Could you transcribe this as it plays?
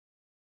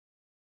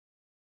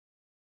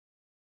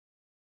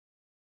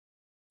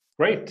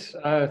Great.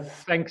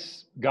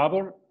 Thanks,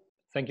 Gabor.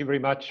 Thank you very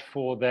much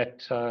for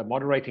that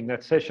moderating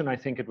that session. I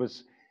think it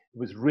was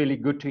really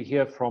good to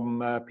hear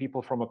from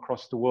people from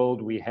across the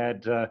world. We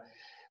had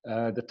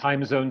the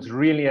time zones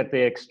really at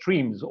their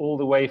extremes, all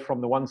the way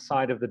from the one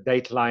side of the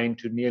date line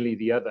to nearly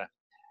the other.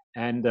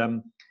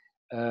 And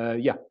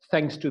yeah,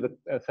 thanks to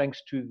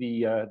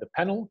the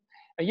panel.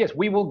 Yes,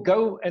 we will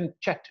go and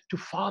chat to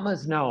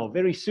farmers now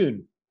very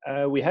soon.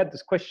 We had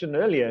this question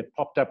earlier, it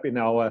popped up in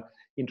our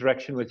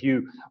interaction with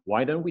you.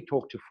 Why don't we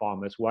talk to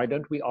farmers? Why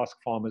don't we ask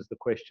farmers the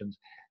questions?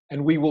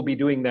 And we will be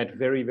doing that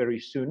very, very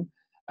soon.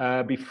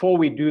 Before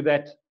we do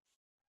that,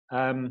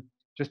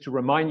 just to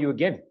remind you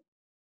again,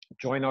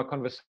 join our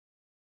conversation.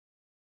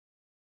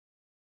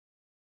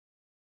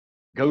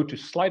 Go to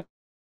slide.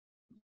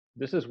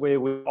 This is where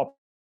we're up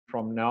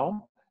from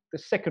now. The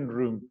second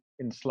room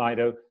in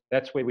Slido,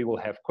 that's where we will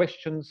have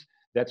questions.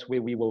 That's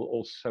where we will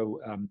also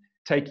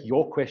take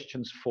your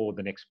questions for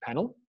the next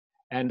panel.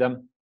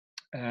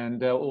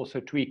 And also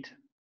tweet,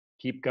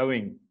 keep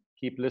going,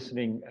 keep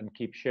listening, and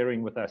keep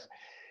sharing with us.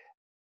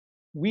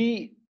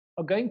 We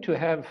are going to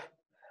have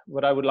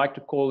what I would like to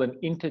call an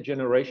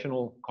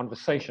intergenerational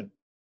conversation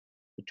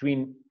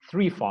between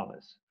three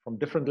farmers from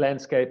different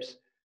landscapes,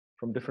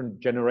 from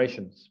different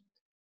generations.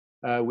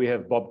 We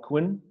have Bob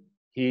Quinn.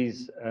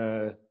 He's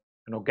an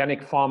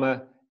organic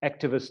farmer,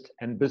 activist,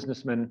 and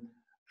businessman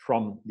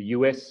from the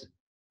US.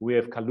 We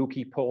have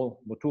Kaluki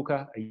Paul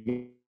Mutuku,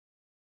 a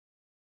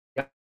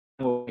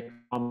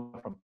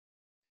farmer from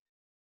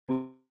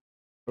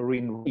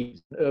Laureene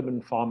Reeves, an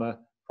urban farmer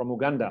from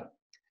Uganda.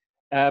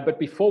 But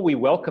before we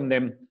welcome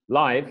them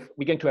live,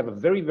 we're going to have a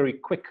very, very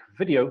quick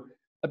video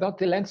about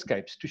their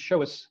landscapes to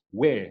show us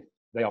where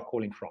they are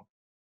calling from.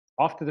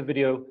 After the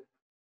video,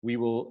 we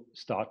will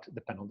start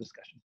the panel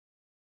discussion.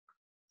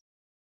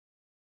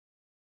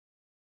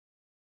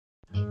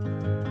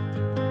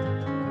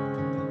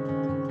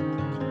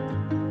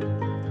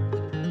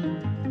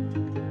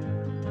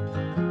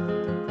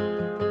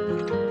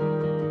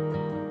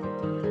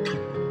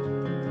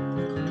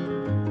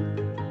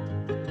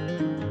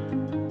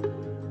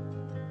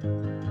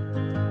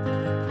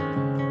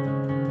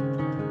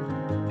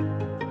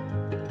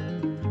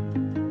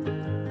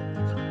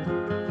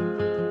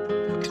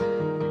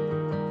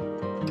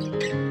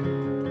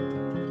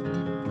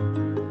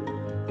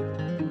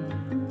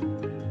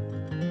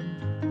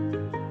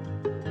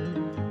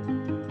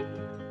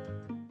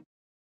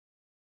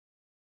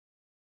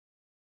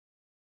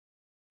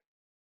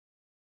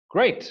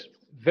 Great,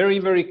 very,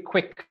 very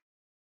quick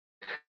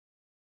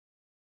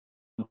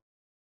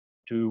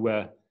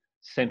to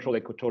Central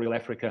Equatorial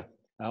Africa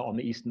on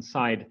the eastern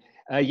side.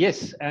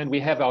 Yes, and we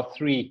have our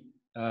three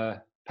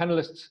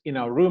panelists in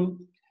our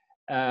room,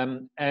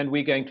 and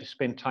we're going to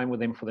spend time with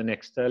them for the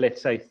next,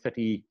 let's say,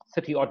 30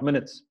 odd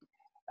minutes.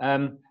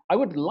 I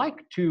would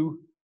like to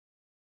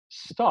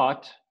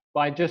start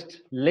by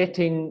just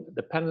letting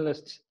the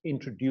panelists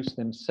introduce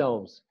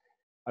themselves.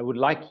 I would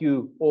like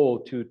you all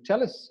to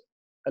tell us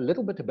a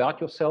little bit about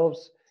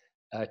yourselves,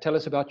 tell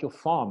us about your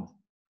farm,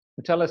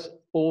 and tell us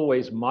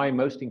always my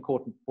most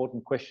important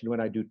question when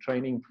I do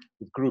training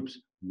with groups,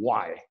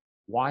 why?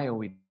 Why are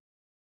we?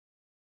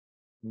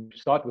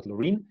 Start with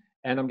Laureene,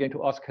 and I'm going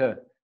to ask her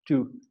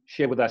to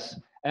share with us.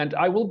 And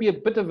I will be a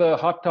bit of a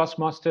hard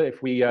taskmaster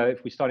if we're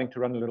starting to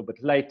run a little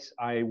bit late.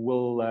 I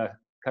will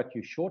cut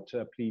you short.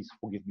 Please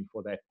forgive me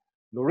for that.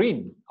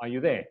 Laureene, are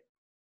you there?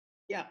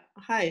 Yeah,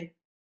 hi.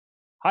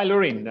 Hi,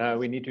 Laureene.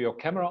 We need your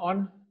camera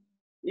on.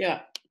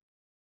 Yeah.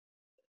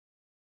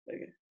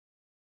 Okay.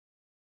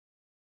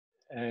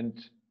 And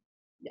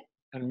yeah,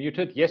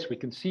 unmuted. Yes, we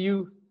can see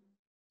you.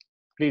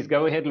 Please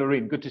go ahead,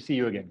 Laureene. Good to see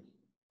you again.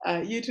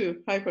 You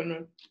too. Hi,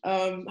 Konrad.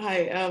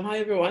 Hi,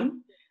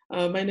 everyone.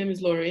 My name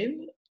is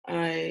Laureene.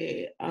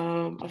 I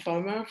am a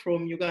farmer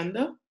from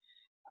Uganda.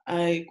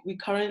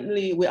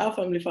 We are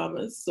family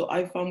farmers. So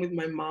I farm with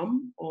my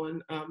mom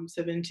on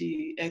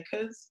 70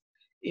 acres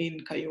in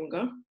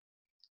Kayunga.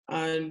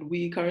 And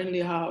we currently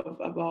have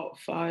about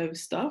 5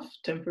 staff,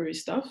 temporary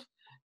staff,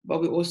 but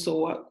we also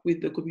work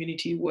with the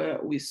community where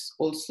we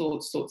also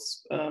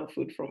source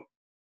food from.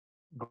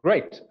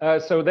 Great.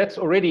 So that's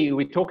already,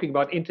 we're talking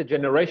about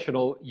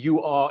intergenerational.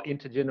 You are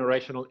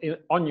intergenerational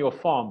on your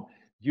farm.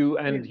 You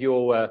and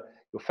your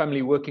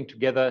family working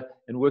together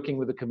and working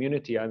with the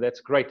community. And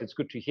that's great. It's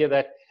good to hear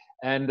that.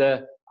 And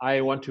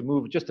I want to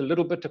move just a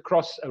little bit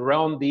across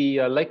around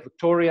the Lake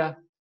Victoria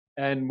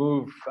and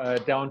move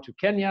down to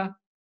Kenya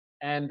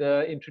and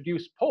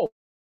introduce Paul.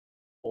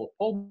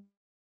 Paul,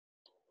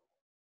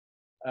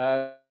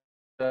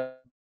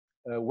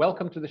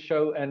 welcome to the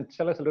show, and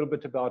tell us a little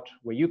bit about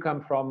where you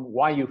come from,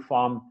 why you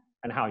farm,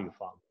 and how you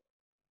farm.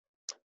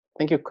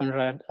 Thank you,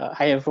 Konrad.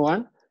 Hi,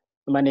 everyone.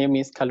 My name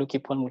is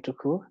Kaluki Paul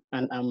Mutuku,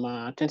 and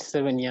I'm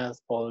 27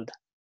 years old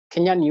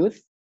Kenyan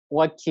youth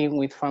working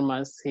with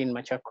farmers in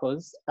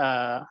Machakos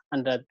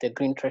under the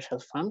Green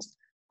Treasures Farms,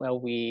 where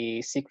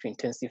we seek to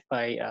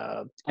intensify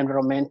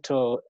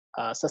environmental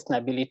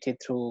sustainability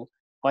through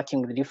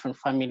working with different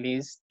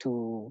families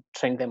to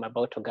train them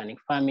about organic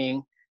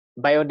farming,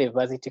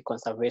 biodiversity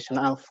conservation,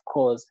 and of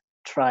course,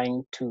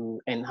 trying to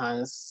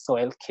enhance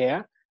soil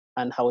care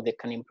and how they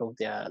can improve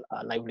their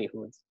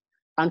livelihoods.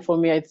 And for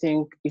me, I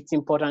think it's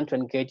important to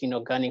engage in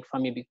organic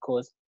farming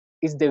because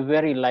it's the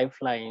very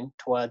lifeline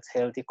towards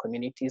healthy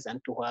communities and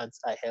towards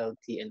a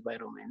healthy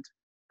environment.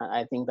 And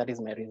I think that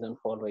is my reason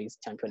for always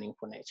championing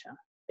for nature.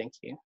 Thank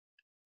you.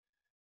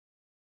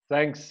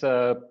 Thanks,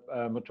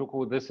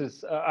 Mutuku. This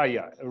is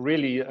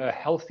really a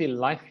healthy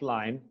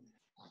lifeline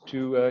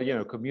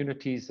to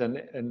communities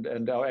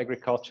and our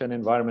agriculture and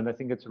environment. I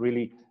think it's a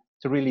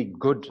really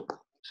good,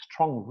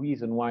 strong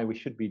reason why we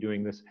should be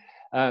doing this.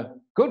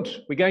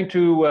 Good. We're going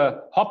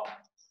to hop,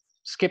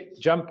 skip,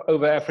 jump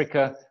over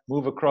Africa,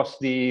 move across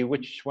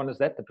which one is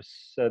that?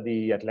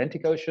 The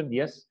Atlantic Ocean,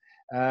 yes,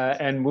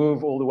 and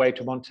move all the way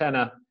to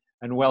Montana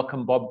and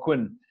welcome Bob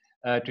Quinn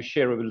to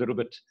share a little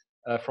bit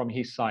from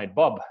his side.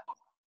 Bob.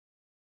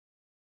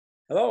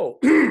 Hello.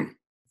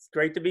 It's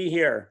great to be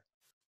here.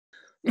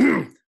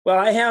 Well,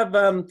 I have,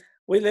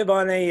 we live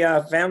on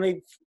a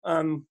family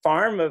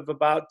farm of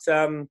about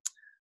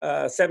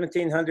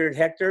 1,700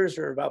 hectares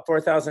or about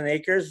 4,000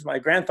 acres. My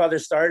grandfather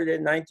started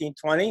in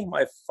 1920.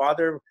 My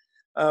father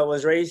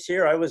was raised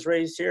here, I was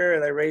raised here,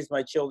 and I raised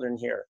my children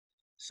here.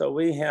 So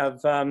we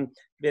have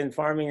been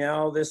farming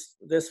now this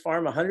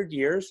farm 100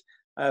 years.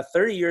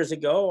 30 years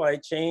ago, I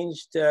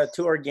changed to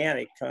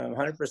organic,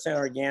 100%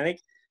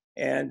 organic.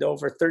 And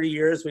over 30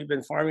 years, we've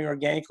been farming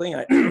organically.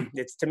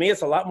 To me,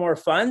 it's a lot more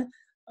fun.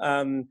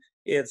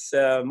 It's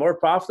more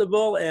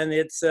profitable, and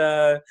it's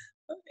a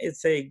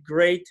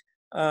great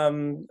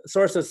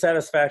source of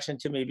satisfaction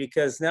to me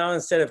because now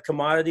instead of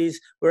commodities,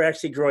 we're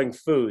actually growing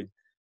food.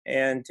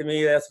 And to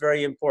me, that's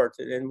very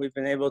important. And we've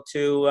been able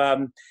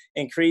to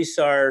increase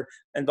our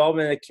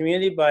involvement in the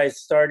community by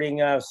starting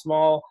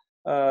small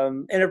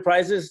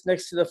enterprises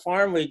next to the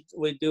farm. We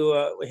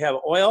have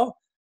oil.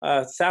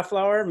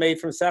 Safflower made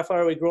from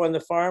safflower we grow on the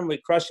farm. We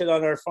crush it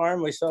on our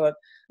farm. We sell it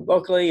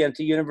locally and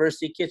to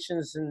university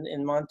kitchens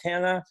in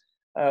Montana.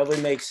 We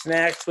make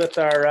snacks with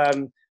our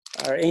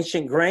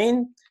ancient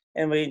grain,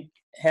 and we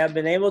have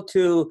been able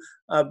to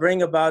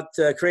create about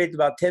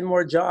 10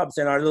 more jobs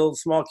in our little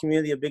small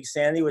community of Big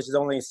Sandy, which is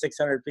only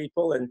 600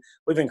 people, and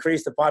we've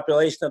increased the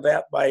population of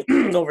that by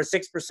over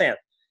 6%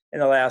 in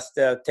the last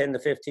 10 to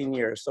 15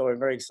 years. So we're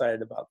very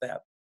excited about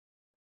that.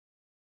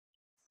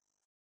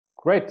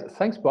 Great,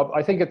 thanks, Bob.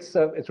 I think it's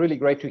really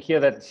great to hear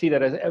that, see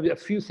that a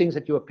few things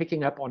that you are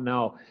picking up on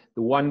now.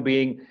 The one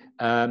being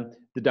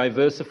the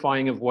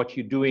diversifying of what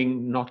you're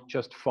doing, not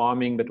just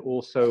farming, but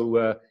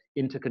also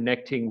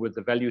interconnecting with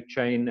the value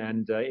chain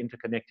and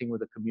interconnecting with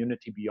the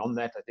community beyond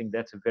that. I think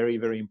that's a very,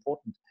 very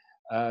important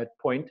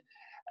point.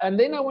 And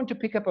then I want to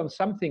pick up on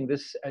something,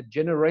 this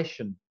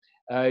generation.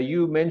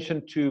 You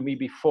mentioned to me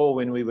before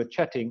when we were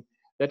chatting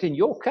that in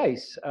your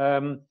case,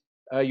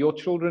 your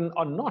children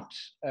are not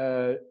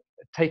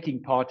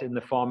taking part in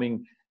the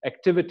farming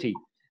activity.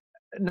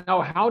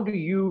 Now, how do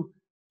you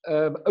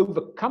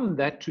overcome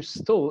that to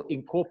still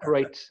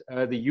incorporate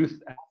the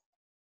youth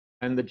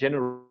and the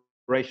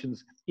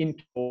generations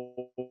into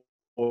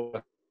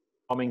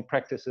farming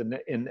practice and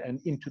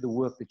into the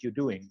work that you're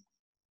doing?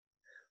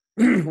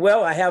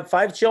 Well, I have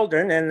 5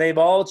 children, and they've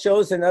all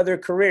chosen other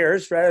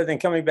careers rather than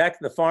coming back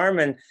to the farm.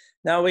 And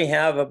now we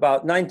have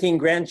about 19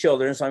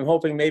 grandchildren, so I'm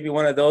hoping maybe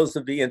one of those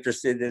will be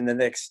interested in the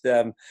next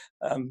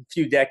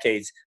few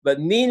decades. But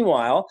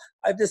meanwhile,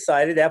 I've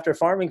decided after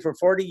farming for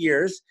 40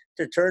 years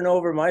to turn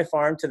over my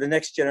farm to the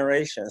next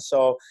generation.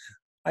 So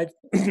I've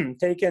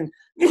taken,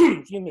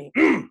 excuse me,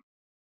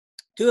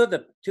 two of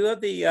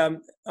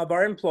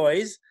our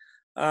employees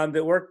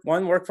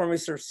one worked for me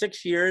for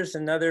 6 years,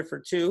 another for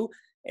 2.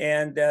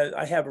 And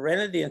I have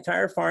rented the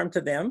entire farm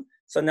to them.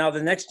 So now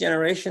the next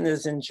generation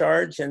is in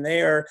charge, and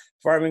they are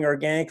farming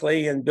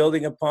organically and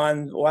building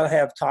upon what I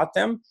have taught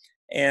them.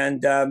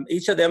 And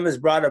each of them has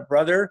brought a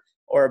brother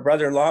or a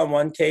brother-in-law in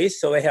one case.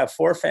 So they have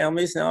 4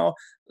 families now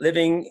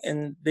living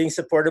and being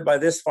supported by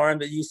this farm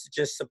that used to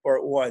just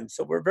support one.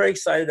 So we're very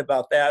excited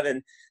about that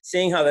and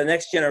seeing how the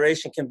next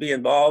generation can be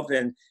involved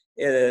in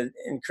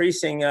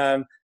increasing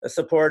the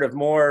support of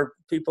more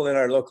people in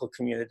our local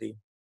community.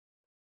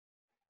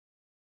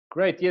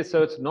 Great. Yes.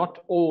 So it's not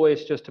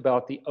always just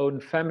about the own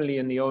family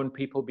and the own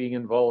people being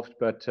involved,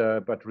 but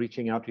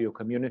reaching out to your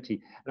community.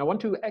 And I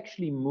want to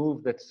actually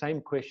move that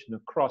same question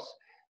across.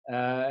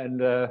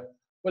 Well,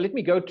 let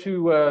me go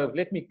to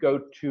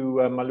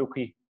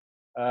Maluki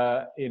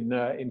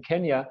in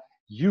Kenya.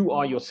 You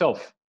are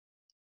yourself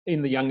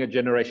in the younger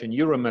generation.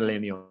 You're a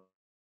millennial.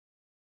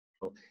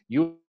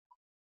 You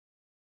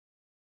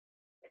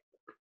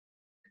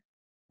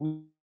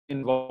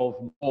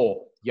involve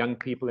more young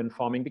people in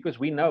farming, because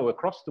we know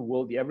across the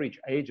world the average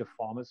age of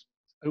farmers is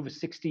over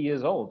 60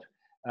 years old.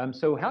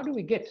 So how do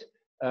we get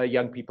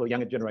young people,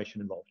 younger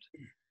generation involved?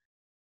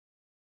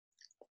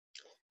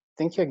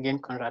 Thank you again,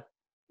 Konrad.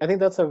 I think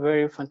that's a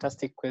very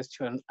fantastic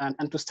question.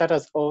 And to start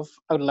us off,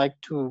 I would like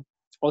to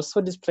also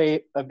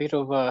display a bit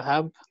of a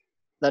hub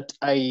that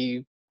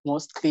I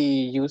mostly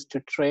use to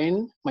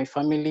train my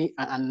family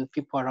and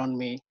people around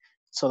me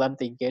so that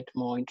they get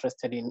more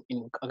interested in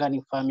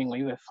organic farming or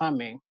even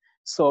farming.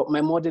 So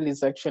my model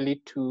is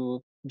actually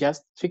to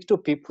just speak to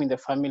people in the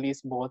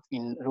families, both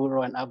in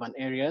rural and urban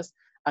areas,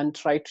 and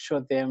try to show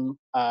them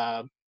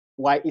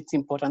why it's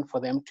important for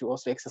them to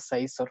also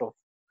exercise sort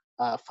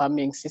of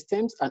farming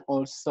systems and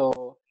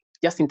also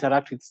just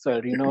interact with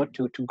soil, you know,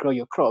 to grow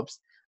your crops.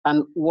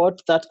 And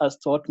what that has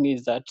taught me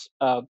is that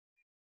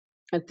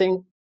I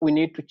think we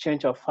need to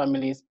change our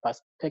families'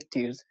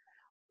 perspectives.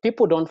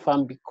 People don't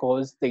farm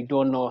because they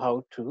don't know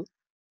how to.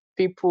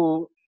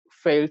 People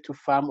fail to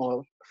farm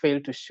or fail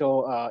to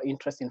show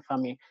interest in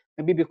farming,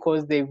 maybe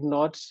because they've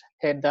not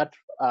had that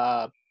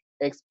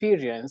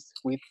experience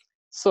with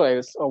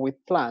soils or with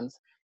plants.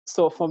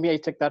 So for me, I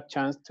take that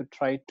chance to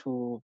try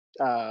to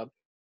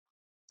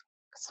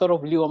sort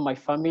of lure my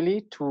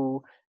family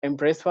to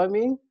embrace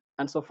farming.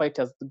 And so far, it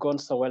has gone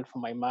so well for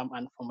my mom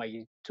and for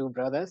my two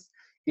brothers.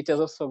 It has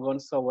also gone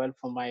so well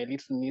for my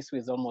little niece, who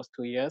is almost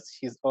 2 years.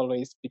 She's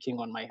always speaking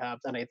on my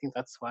herbs. And I think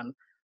that's one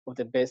of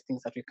the best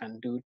things that we can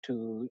do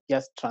to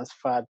just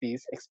transfer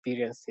these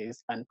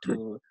experiences and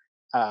to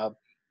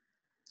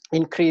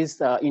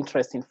increase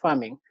interest in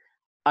farming.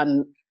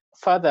 And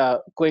further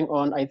going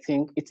on, I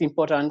think it's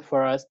important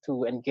for us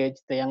to engage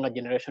the younger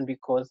generation,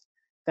 because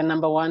the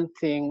number one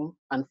thing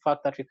and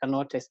fact that we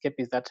cannot escape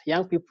is that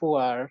young people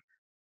are,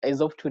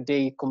 as of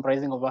today,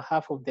 comprising over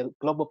half of the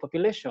global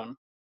population.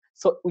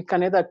 So we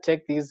can either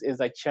take this as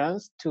a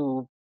chance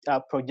to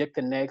project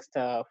the next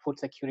food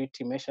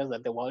security measures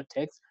that the world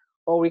takes,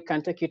 or we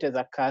can take it as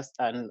a curse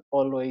and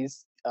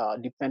always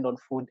depend on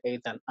food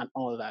aid and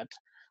all that.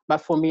 But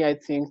for me, I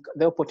think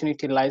the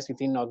opportunity lies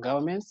within our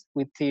governments,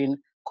 within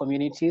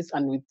communities,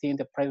 and within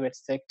the private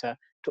sector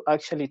to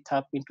actually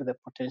tap into the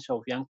potential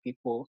of young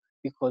people,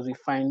 because we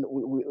find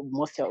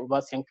most of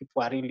us young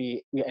people are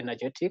really, we are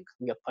energetic,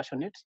 we are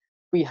passionate,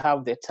 we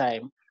have the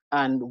time,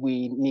 and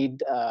we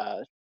need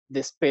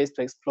the space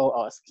to explore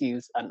our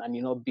skills and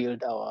you know,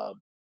 build our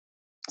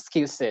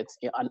skill sets.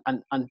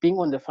 And being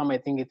on the farm, I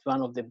think it's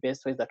one of the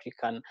best ways that we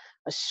can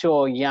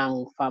show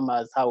young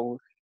farmers how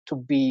to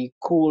be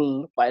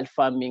cool while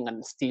farming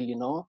and still, you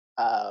know,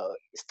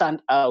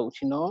 stand out,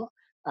 you know.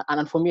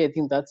 And for me, I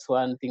think that's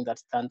one thing that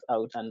stands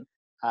out, and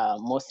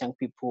most young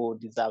people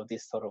deserve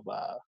this sort of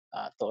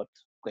thought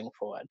going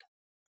forward.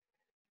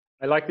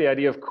 I like the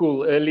idea of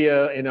cool.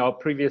 Earlier in our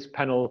previous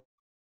panel,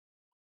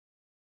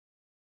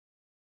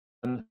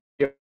 and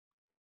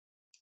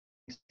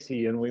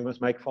we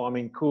must make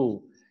farming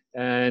cool.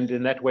 And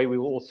in that way, we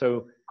will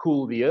also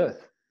cool the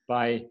earth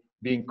by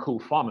being cool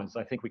farmers.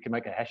 I think we can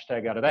make a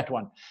hashtag out of that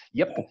one.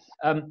 Yep.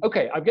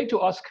 Okay, I'm going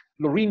to ask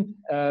Laureene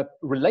a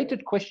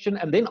related question.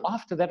 And then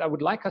after that, I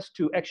would like us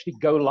to actually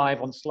go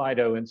live on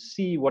Slido and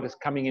see what is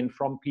coming in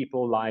from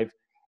people live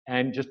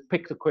and just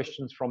pick the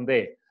questions from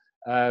there.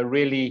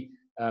 Really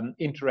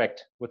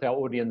interact with our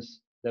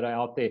audience that are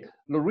out there.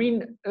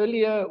 Laureene,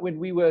 earlier when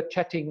we were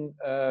chatting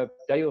a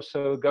day or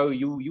so ago,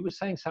 you were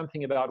saying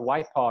something about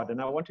YPARD, and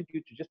I wanted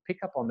you to just pick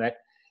up on that.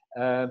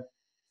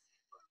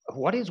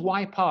 What is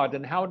YPARD,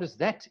 and how does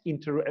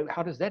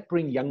that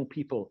bring young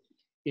people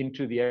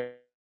into the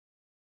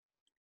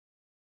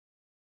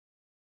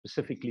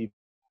specifically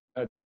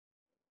the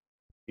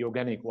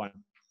organic one?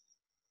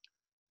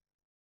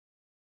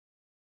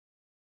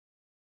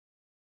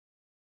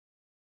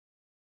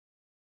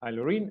 Hi,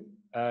 Laureene.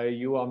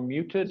 You are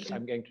muted. Okay.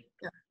 I'm going to.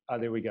 Yeah. Oh,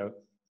 there we go.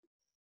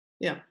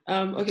 Yeah.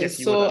 Okay.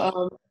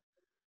 So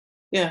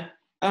yeah.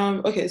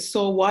 Okay.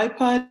 So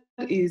YPARD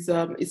is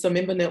it's a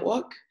member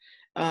network.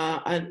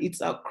 And it's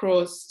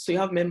across, so you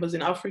have members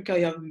in Africa,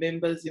 you have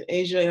members in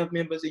Asia, you have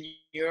members in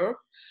Europe,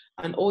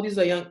 and all these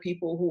are young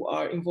people who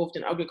are involved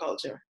in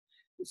agriculture.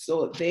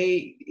 So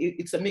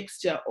it's a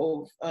mixture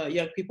of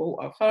young people who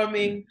are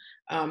farming,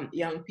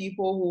 young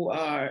people who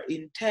are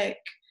in tech,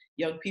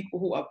 young people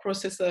who are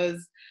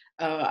processors,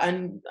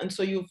 and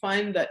so you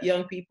find that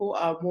young people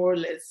are more or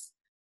less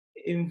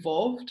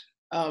involved.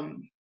 Oh,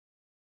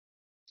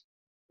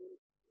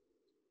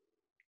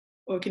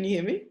 can you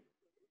hear me?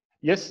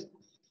 Yes.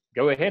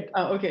 Go ahead.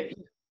 Okay.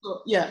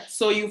 So, yeah.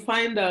 So you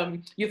find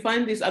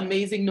this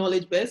amazing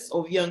knowledge base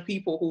of young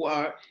people who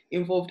are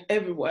involved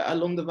everywhere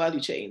along the value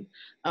chain,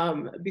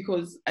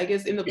 because I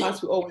guess in the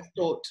past we always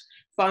thought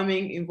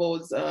farming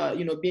involves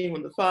you know, being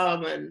on the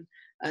farm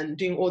and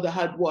doing all the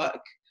hard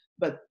work,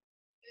 but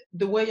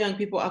the way young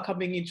people are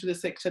coming into the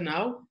sector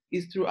now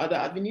is through other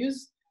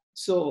avenues.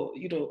 So,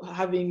 you know,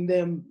 having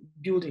them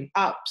building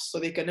apps so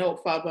they can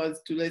help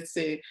farmers to, let's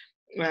say,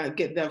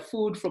 get their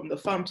food from the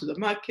farm to the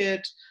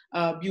market,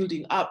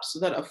 building apps so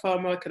that a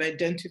farmer can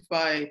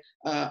identify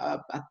a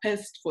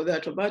pest for their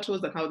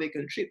tomatoes and how they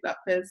can treat that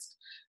pest.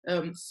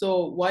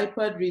 So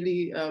YPARD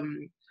really,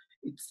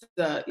 it's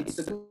a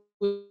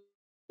good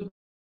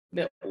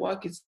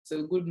network, it's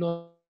a good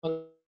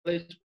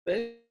knowledge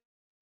base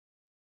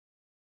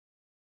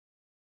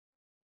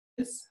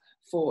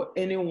for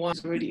anyone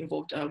who's already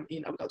involved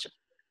in agriculture.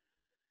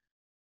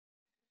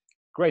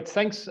 Great,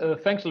 thanks,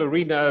 thanks,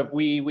 Laureene.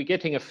 We're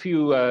getting a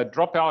few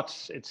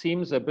dropouts. It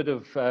seems a bit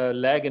of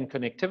lag in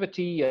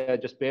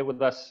connectivity. Just bear with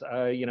us.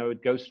 You know,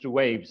 it goes through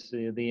waves.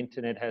 The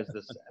internet has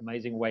this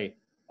amazing way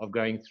of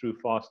going through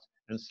fast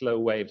and slow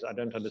waves. I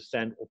don't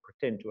understand or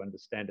pretend to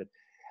understand it.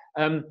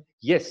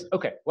 Yes,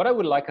 okay. What I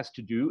would like us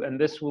to do, and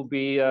this will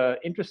be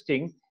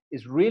interesting,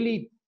 is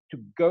really to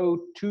go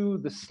to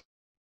the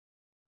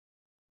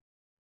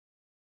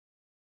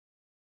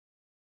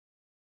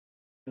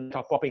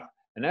top popping.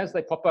 And as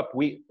they pop up,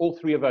 all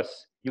three of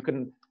us, you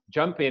can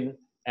jump in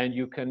and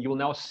you'll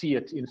now see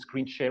it in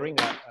screen sharing.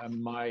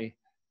 My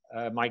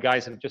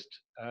guys have just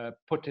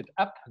put it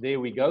up. There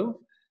we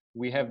go.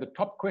 We have the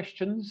top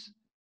questions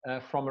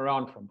from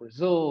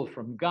Brazil,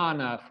 from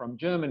Ghana, from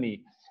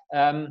Germany.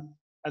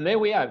 And there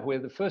we are, where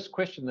the first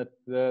question, that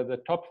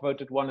the top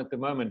voted one at the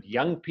moment: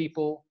 young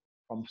people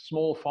from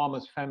small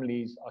farmers'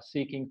 families are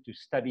seeking to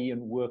study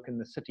and work in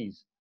the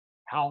cities.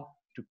 How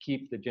to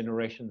keep the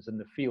generations in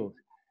the field?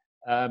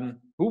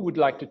 Who would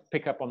like to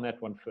pick up on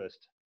that one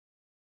first?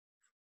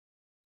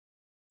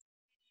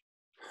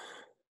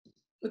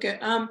 Okay,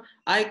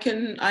 I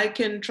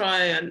can try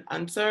and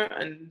answer,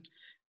 and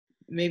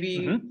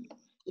maybe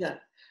yeah.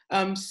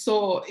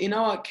 So in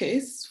our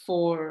case,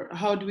 for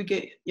how do we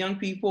get young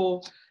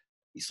people?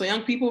 So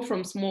young people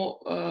from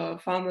small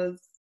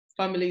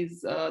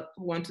families who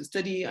want to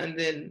study, and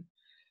then,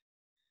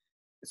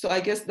 so I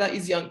guess that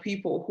is young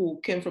people who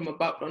came from a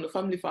background of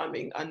family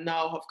farming and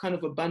now have kind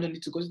of abandoned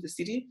it to go to the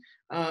city.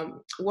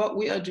 What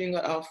we are doing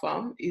at our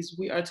farm is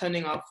we are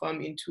turning our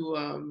farm into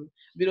a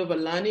bit of a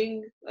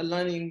learning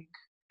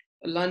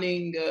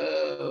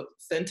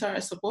center, I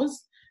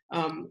suppose.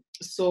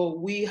 So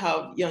we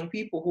have young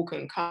people who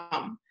can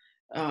come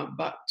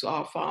back to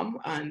our farm,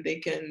 and they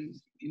can,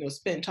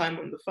 spend time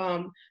on the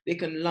farm. They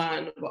can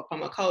learn about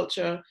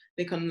permaculture.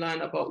 They can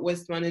learn about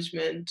waste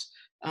management.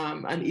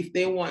 And if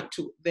they want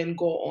to then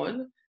go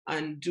on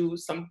and do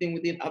something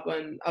within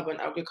urban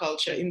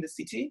agriculture in the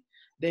city,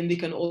 then we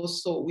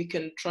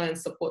can try and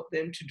support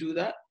them to do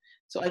that.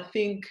 So I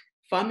think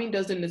farming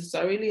doesn't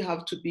necessarily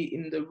have to be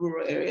in the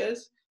rural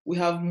areas. We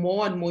have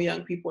more and more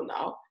young people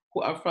now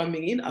who are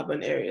farming in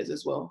urban areas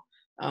as well,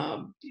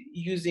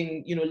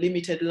 using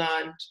limited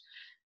land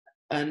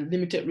and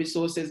limited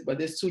resources, but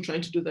they're still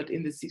trying to do that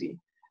in the city.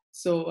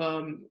 So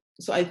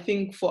so I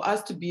think for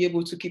us to be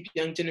able to keep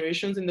young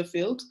generations in the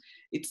field,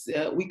 it's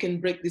we can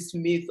break this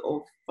myth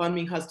of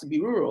farming has to be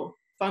rural.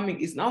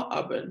 Farming is now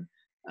urban.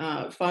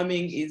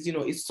 Farming is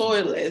it's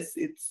soilless,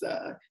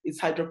 it's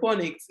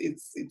hydroponics,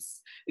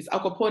 it's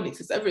aquaponics,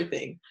 it's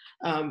everything.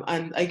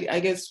 And I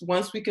guess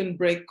once we can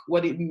break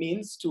what it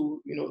means to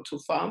to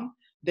farm,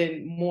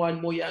 then more and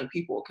more young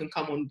people can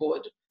come on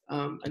board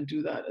and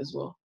do that as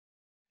well.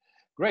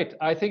 Great.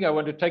 I think I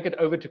want to take it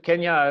over to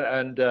Kenya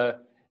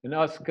and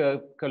ask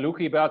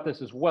Kaluki about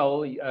this as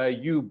well.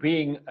 You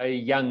being a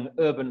young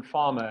urban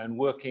farmer and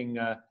working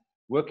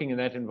in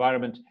that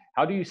environment,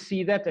 how do you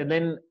see that? And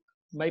then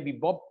maybe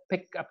Bob,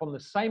 pick up on the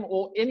same,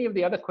 or any of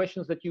the other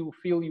questions that you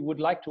feel you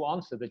would like to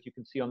answer that you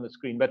can see on the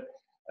screen. But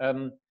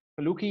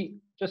Kaluki,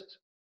 just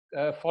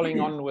following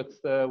on with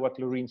what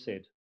Laureene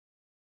said.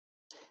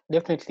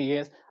 Definitely,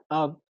 yes.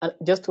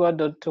 Just to add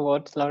to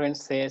what Laureene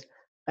says,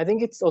 I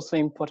think it's also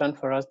important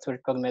for us to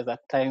recognize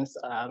that times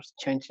are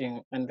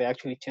changing, and they're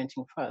actually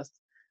changing fast.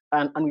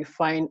 And we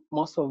find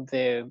most of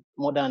the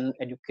modern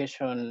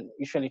education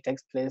usually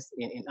takes place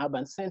in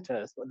urban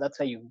centers. So that's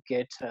why you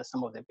get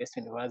some of the best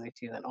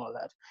universities and all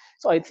that.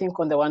 So I think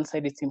on the one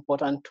side, it's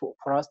important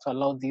for us to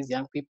allow these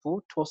young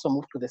people to also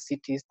move to the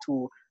cities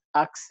to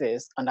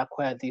access and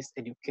acquire this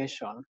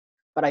education.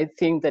 But I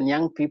think the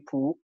young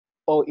people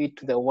owe it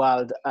to the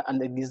world, and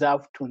they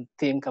deserve to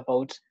think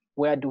about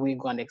where do we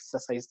go and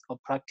exercise or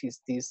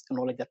practice this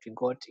knowledge that we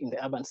got in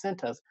the urban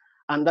centers.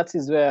 And that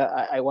is where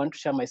I want to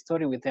share my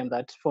story with them,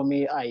 that for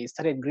me, I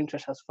started Green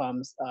Treasures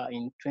Farms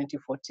in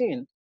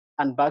 2014.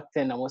 And back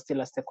then I was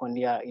still a second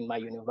year in my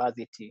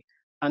university.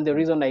 And the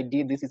reason I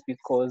did this is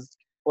because,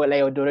 well, I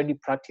had already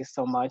practiced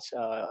so much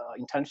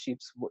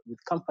internships with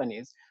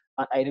companies,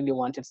 and I really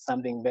wanted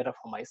something better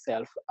for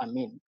myself. I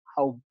mean,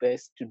 how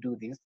best to do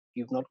this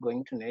if not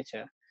going to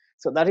nature?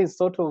 So that is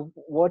sort of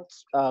what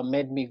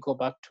made me go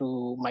back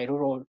to my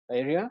rural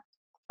area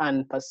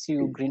and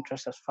pursue Green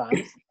Treasures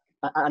Farms.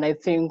 And I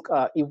think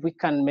if we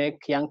can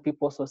make young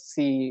people also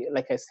see,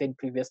 like I said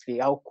previously,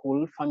 how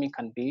cool farming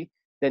can be,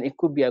 then it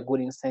could be a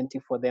good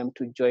incentive for them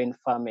to join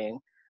farming.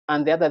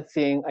 And the other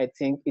thing, I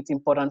think it's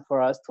important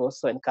for us to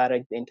also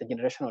encourage the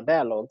intergenerational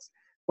dialogues.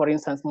 For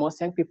instance,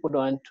 most young people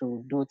don't want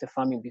to do the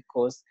farming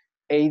because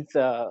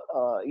either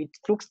it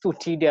looks too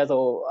tedious,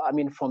 or I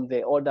mean, from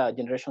the older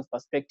generation's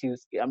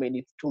perspectives, I mean,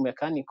 it's too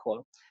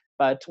mechanical.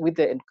 But with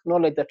the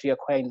knowledge that we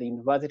acquire in the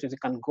universities, we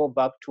can go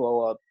back to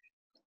our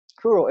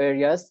rural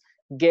areas,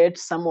 get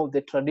some of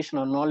the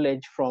traditional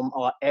knowledge from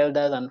our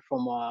elders and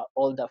from our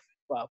older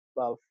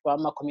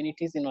farmer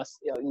communities in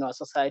our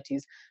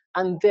societies,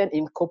 and then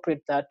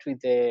incorporate that with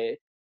the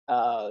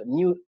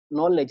new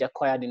knowledge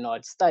acquired in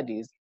our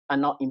studies,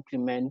 and now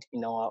implement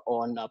in our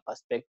own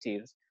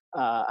perspectives.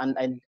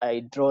 And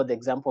I draw the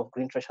example of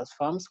Green Treasures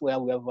Farms, where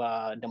we have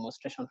a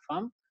demonstration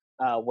farm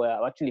where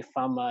actually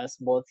farmers,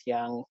 both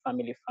young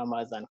family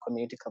farmers and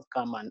community, can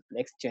come and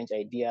exchange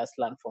ideas,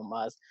 learn from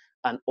us,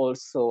 and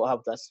also have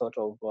that sort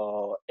of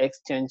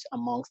exchange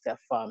amongst their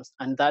farms.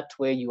 And that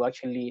way you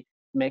actually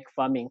make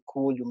farming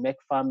cool, you make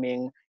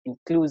farming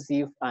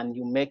inclusive, and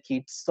you make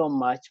it so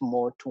much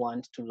more to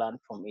want to learn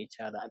from each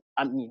other.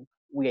 I mean,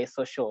 we are a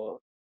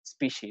social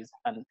species,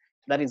 and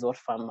that is what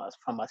farmers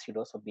should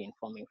also be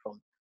informing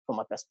from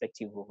a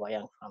perspective of a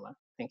young farmer.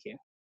 Thank you.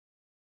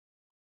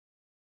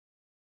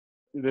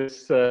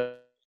 This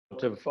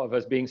of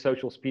us being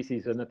social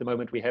species, and at the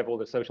moment we have all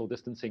the social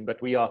distancing,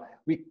 but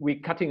we're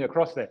cutting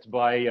across that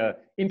by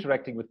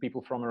interacting with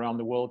people from around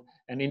the world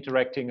and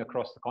interacting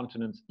across the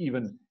continents,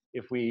 even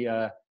if we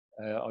are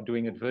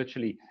doing it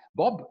virtually.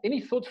 Bob,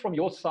 any thoughts from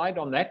your side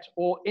on that,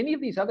 or any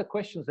of these other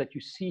questions that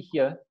you see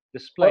here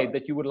displayed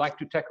that you would like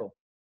to tackle?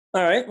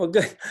 All right, well,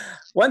 good.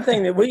 One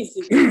thing that we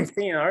see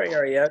in our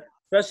area,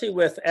 especially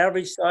with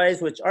average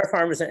size, which our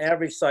farm is an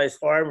average size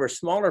farm, or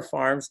smaller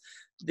farms,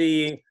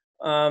 the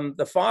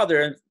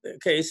father, in the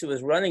case who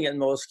was running it in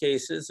most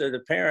cases, or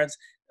the parents,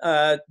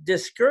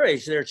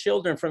 discouraged their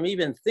children from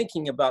even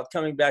thinking about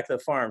coming back to the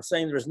farm,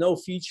 saying there's no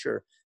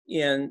future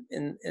in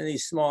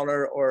these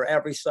smaller or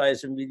average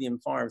size or medium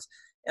farms.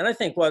 And I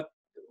think what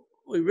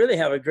we really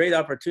have a great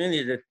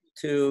opportunity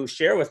to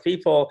share with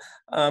people,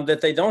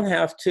 that they don't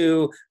have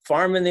to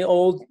farm in the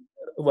old,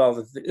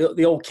 well,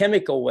 the old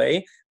chemical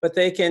way, but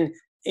they can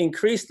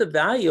increase the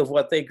value of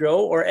what they grow,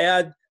 or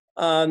add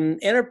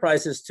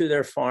enterprises to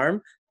their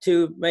farm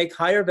to make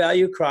higher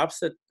value crops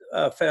that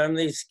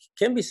families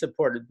can be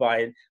supported by.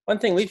 And one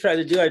thing we try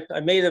to do, I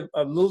made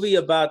a movie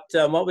about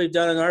what we've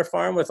done in our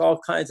farm with all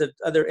kinds of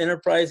other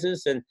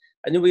enterprises, and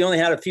I knew we only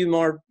had a few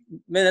more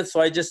minutes,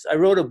 so I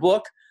wrote a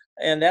book,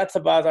 and that's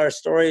about our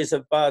stories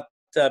about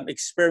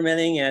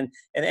experimenting and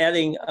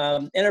adding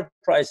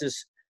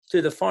enterprises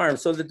to the farm,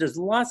 so that there's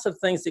lots of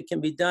things that can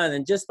be done.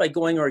 And just by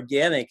going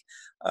organic,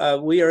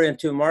 we are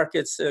into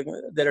markets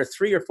that are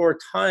 3 or 4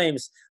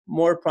 times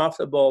more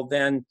profitable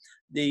than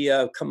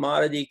the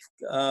commodity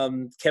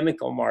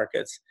chemical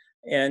markets.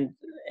 And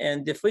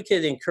if we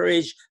could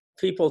encourage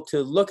people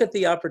to look at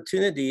the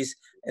opportunities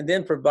and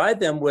then provide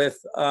them with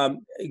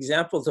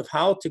examples of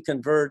how to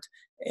convert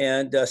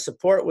and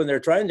support when they're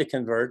trying to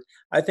convert,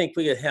 I think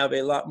we could have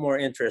a lot more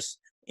interest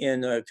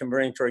in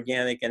converting to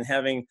organic, and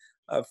having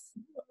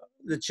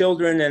the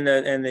children and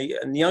the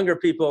younger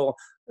people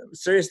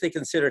seriously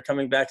consider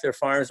coming back to their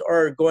farms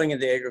or going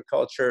into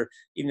agriculture,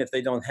 even if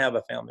they don't have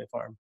a family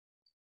farm.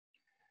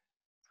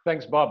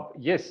 Thanks, Bob.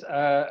 Yes,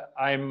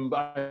 I'm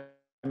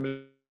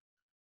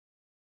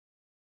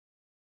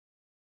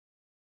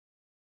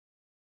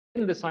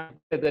in this idea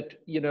that,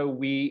 you know,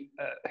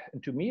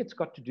 to me, it's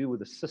got to do with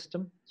the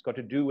system. It's got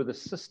to do with a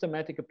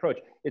systematic approach.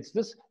 It's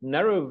this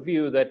narrow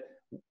view that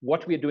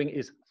what we're doing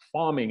is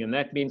farming, and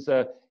that means,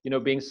 you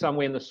know, being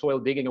somewhere in the soil,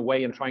 digging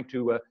away and trying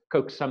to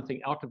coax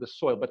something out of the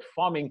soil. But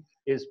farming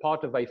is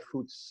part of a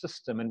food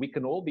system, and we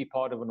can all be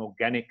part of an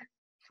organic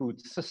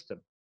food system.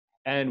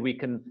 And we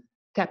can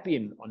tap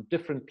in on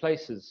different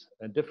places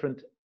and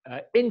different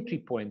entry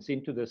points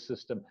into the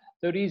system.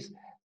 So it is,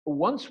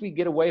 once we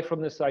get away from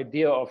this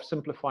idea of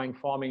simplifying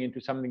farming into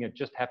something that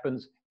just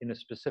happens in a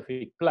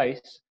specific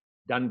place,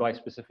 done by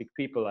specific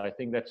people, I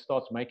think that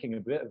starts making a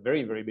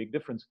very, very big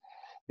difference.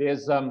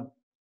 There's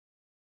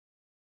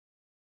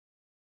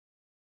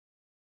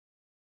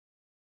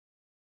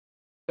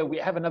we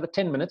have another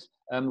 10 minutes.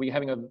 We're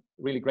having a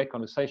really great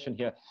conversation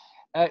here.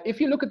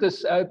 If you look at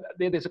this,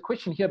 there's a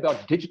question here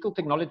about digital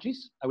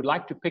technologies. I would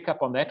like to pick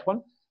up on that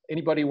one.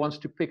 Anybody wants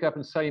to pick up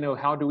and say, you know,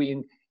 how do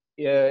we,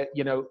 how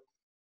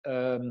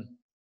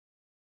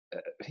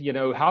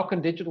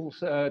can digital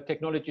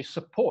technologies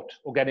support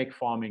organic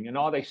farming, and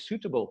are they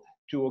suitable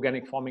to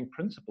organic farming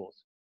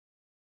principles?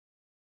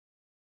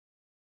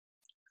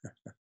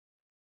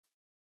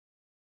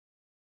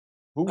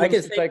 Who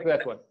wants to take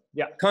that one?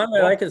 Yeah,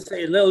 Konrad, I can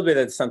say a little bit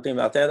of something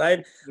about that.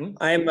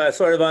 I'm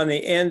sort of on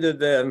the end of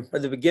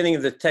the beginning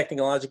of the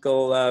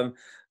technological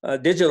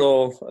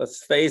digital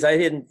phase. I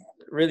didn't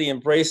really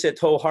embrace it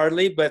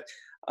wholeheartely, but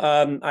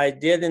I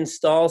did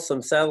install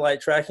some satellite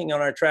tracking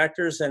on our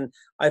tractors, and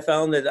I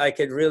found that I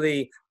could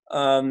really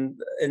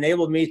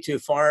enable me to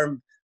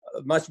farm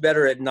much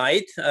better at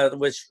night,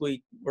 which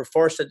we were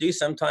forced to do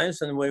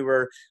sometimes when we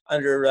were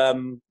under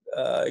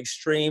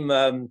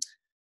extreme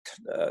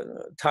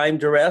time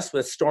duress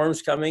with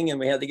storms coming and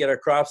we had to get our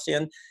crops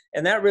in,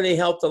 and that really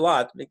helped a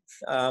lot.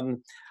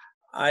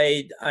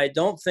 I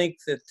don't think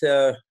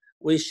that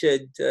we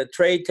should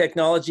trade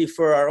technology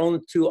for our own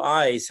 2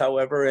 eyes,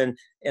 however, and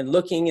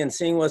looking and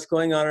seeing what's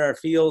going on in our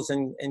fields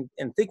and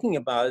thinking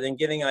about it and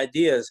getting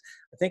ideas.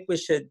 I think we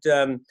should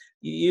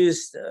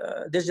use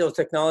digital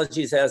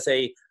technologies as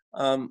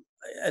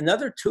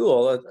another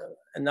tool,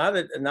 not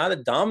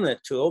a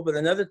dominant tool, but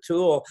another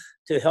tool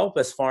to help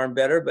us farm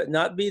better, but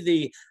not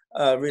be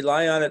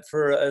rely on it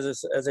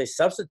as a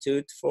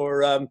substitute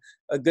for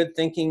a good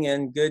thinking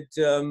and good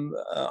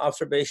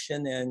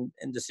observation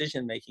and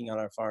decision making on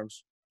our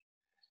farms.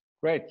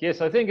 Great. Yes,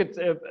 I think it's,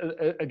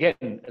 again,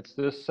 it's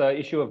this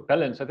issue of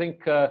balance. I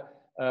think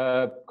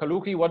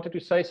Kaluki wanted to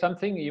say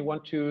something. You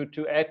want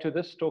to add to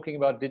this, talking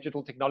about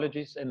digital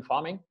technologies in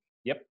farming?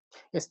 Yep.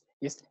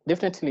 Yes,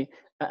 definitely.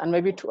 And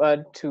maybe to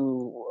add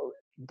to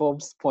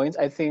Bob's point,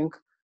 I think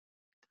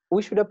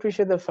we should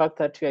appreciate the fact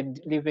that we are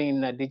living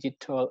in a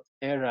digital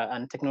era,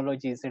 and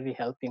technology is really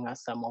helping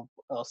us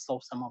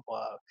solve some of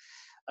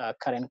our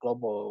current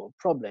global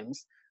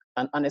problems.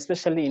 And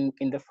especially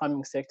in the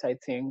farming sector, I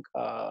think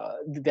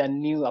there are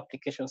new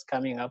applications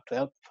coming up to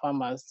help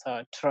farmers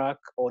track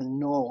or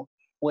know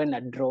when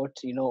a drought,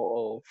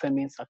 or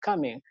famines are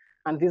coming.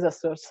 And these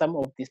are some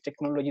of these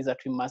technologies that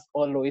we must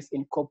always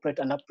incorporate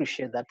and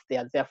appreciate that they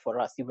are there for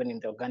us, even in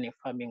the organic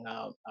farming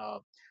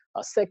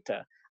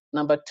sector.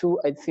 Number two,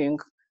 I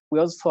think we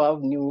also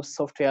have new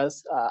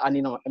softwares, and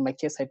in my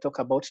case, I talk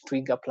about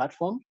Trigger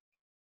platform,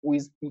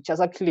 which is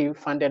actually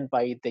funded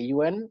by the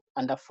UN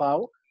and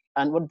FAO.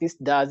 And what this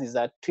does is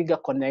that Trigger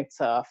connects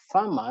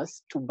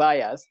farmers to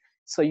buyers.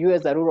 So you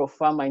as a rural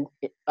farmer,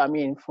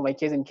 for my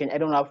case in Kenya, I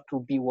don't have to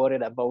be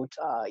worried about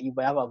if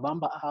I have a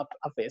bumper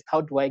harvest,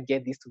 how do I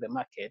get this to the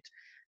market?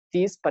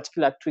 This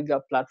particular Trigger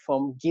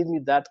platform gives me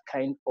that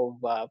kind of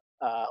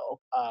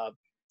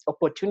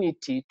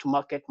opportunity to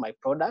market my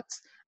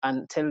products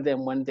and tell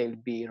them when they'll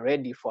be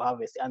ready for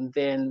harvest. And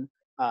then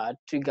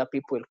Trigger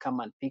people will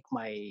come and pick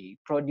my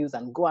produce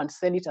and go and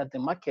sell it at the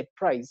market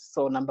price.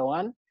 So number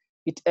one,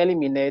 it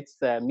eliminates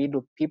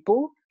middle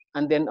people.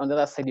 And then on the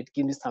other side, it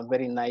gives me some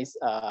very nice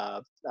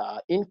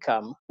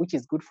income, which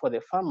is good for the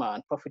farmer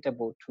and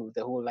profitable to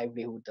the whole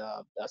livelihood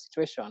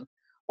situation.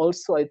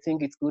 Also, I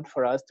think it's good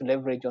for us to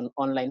leverage on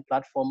online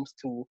platforms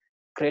to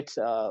create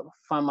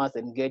farmers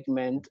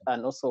engagement,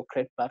 and also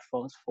create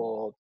platforms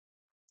for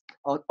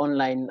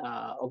online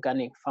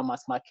organic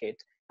farmers market.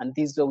 And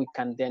this way we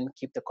can then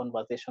keep the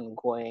conversation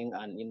going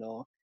and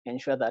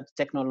ensure that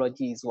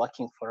technology is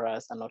working for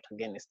us and not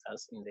against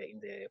us in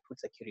the food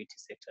security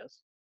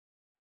sectors.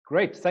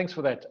 Great, thanks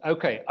for that.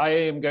 Okay, I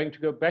am going to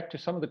go back to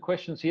some of the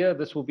questions here.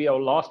 This will be our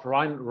last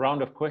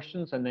round of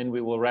questions, and then we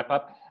will wrap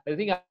up. I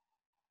think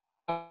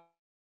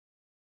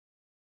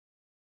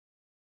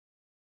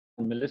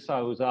Melissa,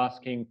 who's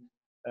asking,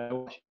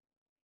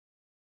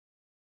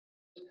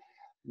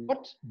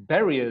 what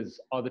barriers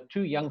are the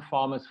two young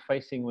farmers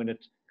facing when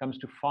it comes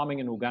to farming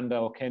in Uganda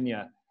or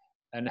Kenya,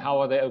 and how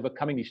are they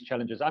overcoming these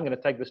challenges? I'm going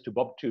to take this to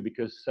Bob too,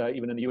 because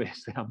even in the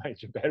US there are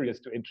major barriers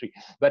to entry.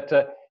 But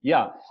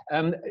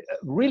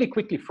really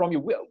quickly from you,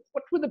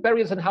 what were the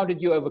barriers and how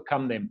did you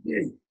overcome them?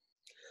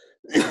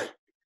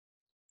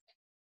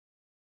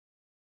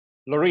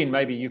 Laureene,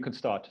 maybe you can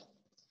start.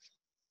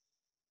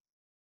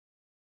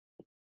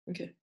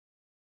 Okay.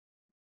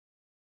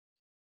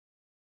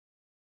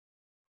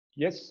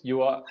 Yes,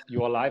 you are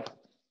live.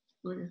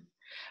 Okay.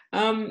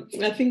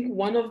 I think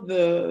one of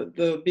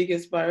the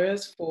biggest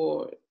barriers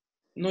for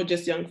not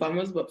just young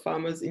farmers, but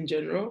farmers in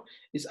general,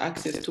 is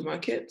access to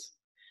market.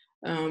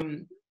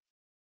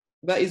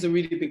 That is a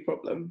really big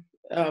problem.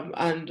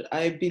 And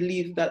I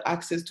believe that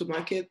access to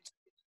market,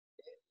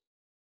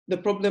 the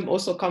problem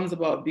also comes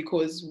about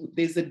because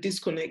there's a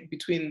disconnect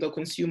between the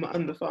consumer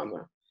and the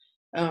farmer.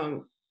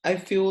 I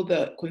feel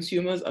that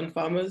consumers and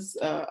farmers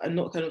are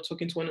not kind of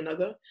talking to one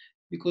another,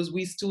 because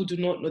we still do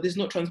not know, there's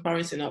no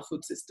transparency in our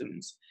food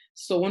systems.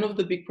 So one of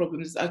the big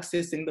problems is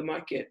accessing the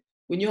market.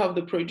 When you have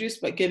the produce,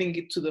 but getting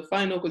it to the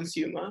final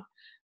consumer,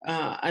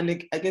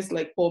 and I guess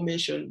like Paul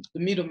mentioned, the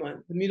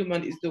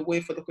middleman is the way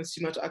for the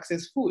consumer to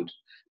access food.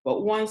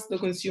 But once the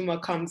consumer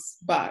comes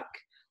back,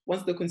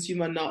 once the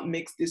consumer now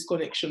makes this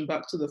connection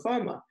back to the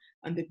farmer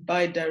and they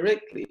buy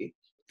directly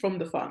from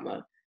the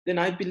farmer, then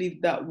I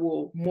believe that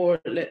will more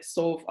or less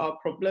solve our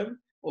problem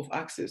of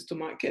access to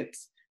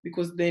markets,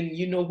 because then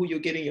you know who you're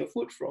getting your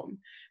food from.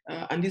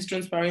 And this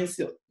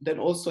transparency then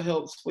also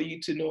helps for you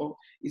to know,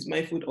 is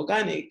my food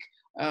organic?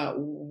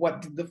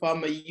 What did the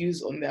farmer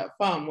use on their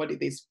farm? What did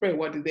they spray?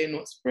 What did they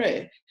not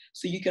spray?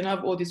 So you can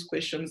have all these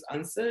questions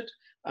answered.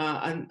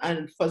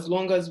 And for as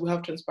long as we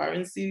have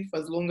transparency, for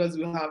as long as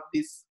we have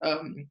this,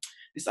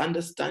 this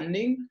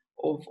understanding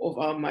of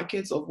our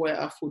markets, of where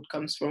our food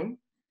comes from,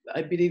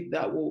 I believe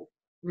that will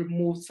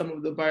remove some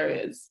of the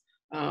barriers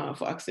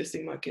for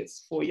accessing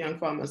markets for young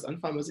farmers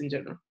and farmers in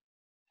general.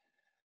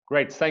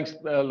 Great, thanks,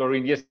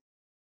 Laureene. Yes.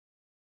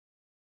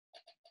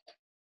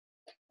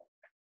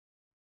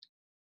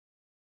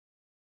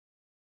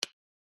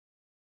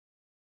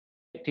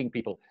 Connecting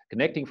people,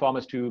 connecting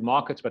farmers to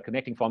markets, but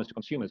connecting farmers to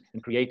consumers,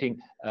 and creating,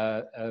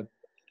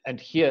 and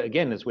here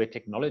again is where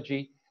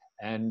technology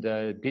and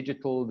the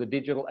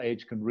digital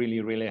age can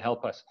really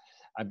help us.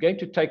 I'm going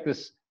to take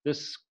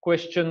this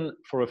question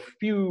for a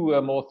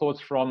few more thoughts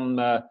from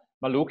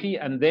Kaluki,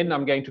 and then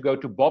I'm going to go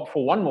to Bob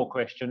for one more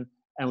question,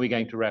 and we're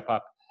going to wrap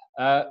up.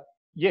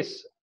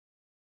 Yes.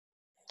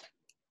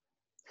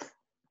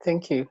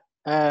 Thank you.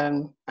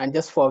 And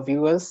just for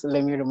viewers,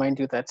 let me remind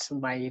you that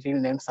my real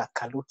names are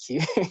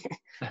Kaluki.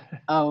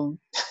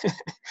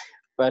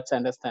 But I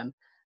understand.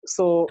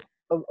 So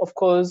of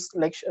course,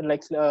 like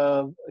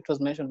it was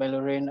mentioned by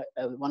Laureene,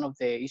 one of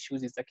the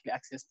issues is actually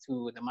access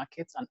to the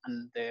markets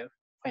and the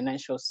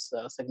financial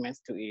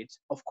segments to it.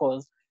 Of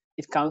course,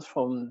 it comes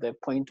from the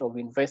point of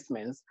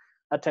investments.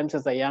 At times,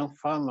 as a young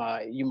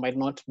farmer, you might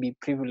not be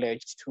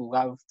privileged to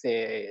have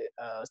the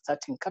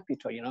starting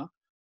capital, you know,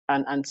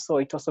 and so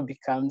it also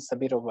becomes a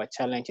bit of a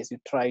challenge as you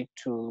try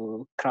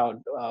to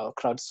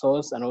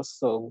crowdsource and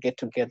also get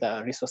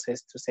together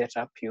resources to set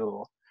up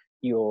your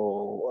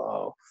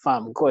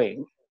farm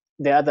going.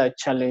 The other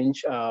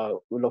challenge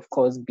will of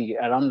course be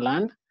around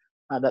land.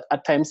 That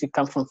at times it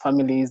comes from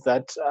families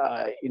that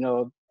you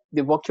know,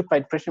 they've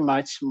occupied pretty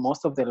much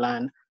most of the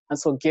land, and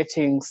so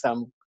getting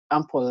some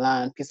ample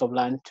land, piece of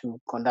land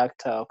to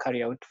conduct or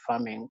carry out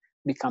farming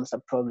becomes a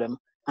problem.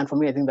 And for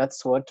me, I think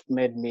that's what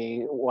made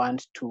me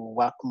want to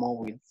work more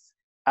with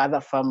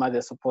other farmers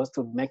as opposed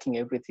to making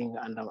everything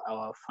under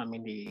our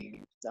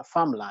family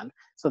farmland.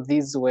 So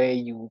this way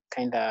you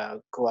kind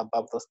of go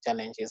above those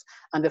challenges.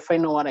 And the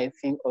final one, I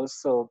think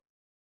also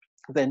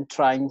then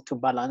trying to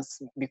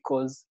balance,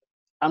 because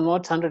I'm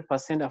not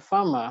 100% a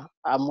farmer,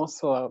 I'm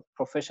also a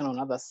professional on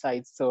other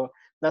sides. So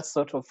that's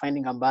sort of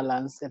finding a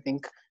balance, I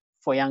think,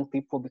 for young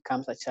people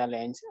becomes a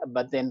challenge.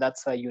 But then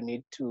that's why you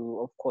need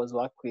to, of course,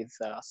 work with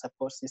a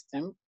support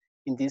system.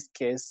 In this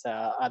case,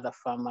 other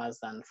farmers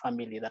and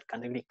family that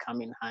can really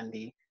come in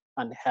handy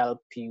and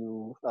help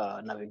you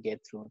navigate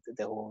through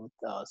the whole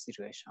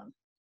situation.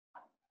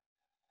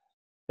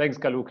 Thanks,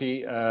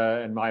 Kaluki,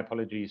 and my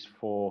apologies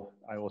for,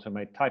 I also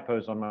made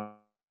typos on my...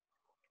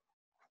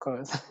 Of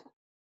course.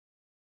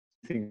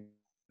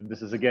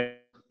 This is again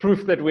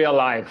proof that we are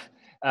live.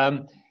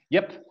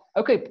 Yep.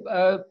 Okay.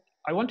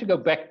 I want to go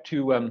back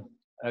to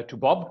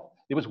Bob.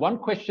 There was one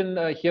question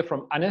here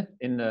from Anne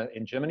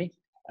in Germany,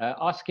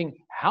 asking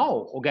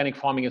how organic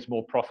farming is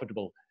more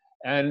profitable,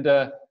 and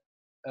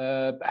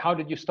how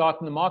did you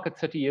start in the market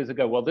 30 years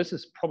ago? Well, this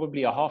is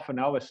probably a half an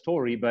hour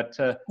story, but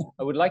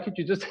I would like you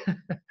to just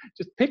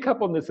just pick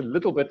up on this a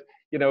little bit.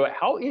 You know,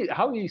 how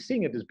are you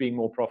seeing it as being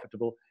more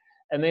profitable?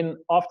 And then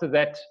after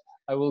that,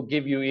 I will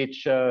give you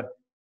each a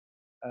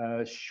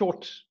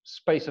short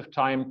space of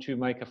time to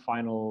make a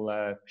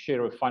final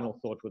share a final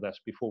thought with us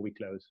before we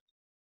close.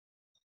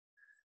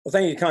 Well,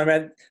 thank you,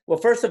 Konrad. Well,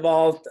 first of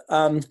all,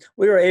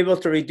 we were able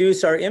to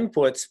reduce our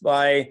inputs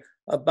by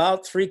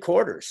about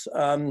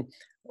 3/4.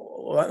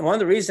 One of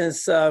the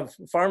reasons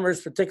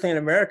farmers, particularly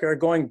in America, are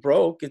going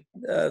broke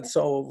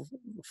so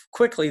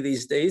quickly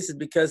these days is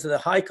because of the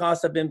high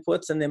cost of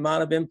inputs and the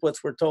amount of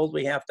inputs we're told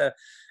we have to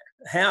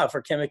have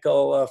for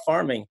chemical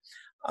farming.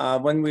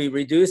 When we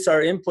reduce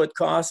our input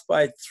costs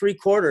by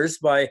 3/4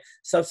 by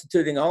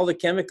substituting all the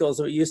chemicals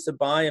that we used to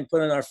buy and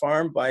put on our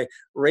farm, by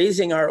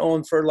raising our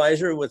own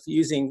fertilizer with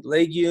using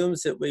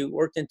legumes that we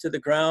worked into the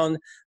ground,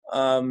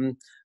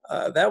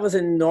 that was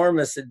an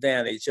enormous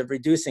advantage of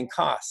reducing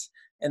costs.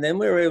 And then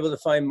we were able to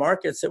find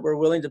markets that were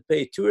willing to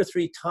pay 2 or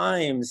 3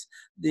 times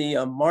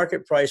the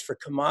market price for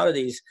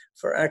commodities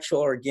for actual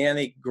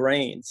organic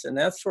grains. And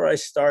that's where I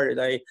started.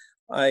 I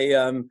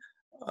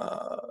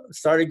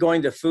started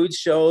going to food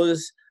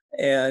shows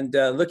and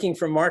looking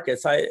for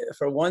markets.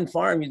 For one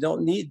farm, you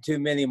don't need too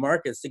many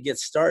markets to get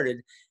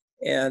started.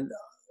 And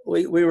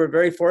we were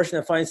very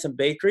fortunate to find some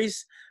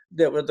bakeries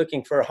that were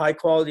looking for high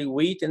quality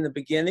wheat in the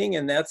beginning.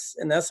 And that's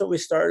what we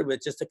started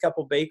with, just a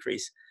couple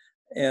bakeries.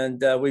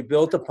 And we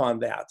built upon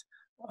that.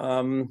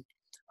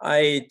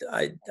 I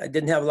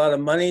didn't have a lot of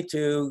money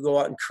to go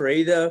out and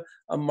create a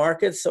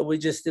market, so we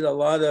just did a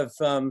lot of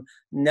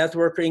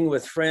networking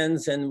with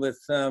friends and with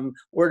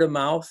word of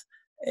mouth,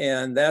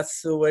 and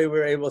that's the way we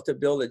were able to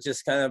build it,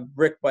 just kind of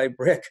brick by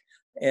brick.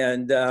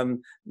 And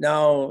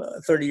now,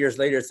 30 years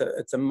later,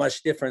 it's a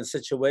much different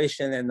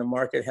situation, and the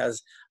market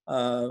has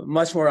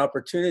much more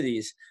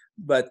opportunities.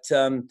 But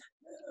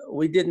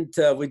we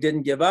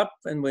didn't give up,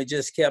 and we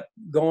just kept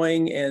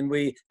going, and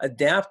we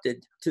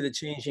adapted to the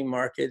changing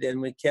market,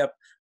 and we kept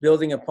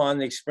building upon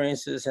the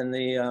experiences and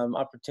the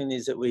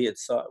opportunities that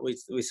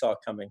we saw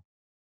coming.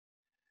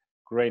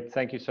 Great,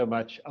 thank you so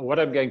much. What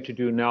I'm going to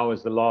do now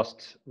as the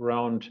last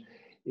round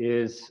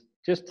is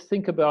just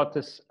think about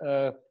this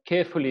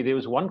carefully. There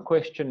was one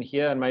question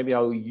here, and maybe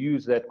I'll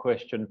use that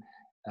question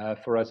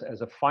for us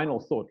as a final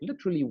thought.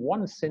 Literally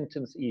one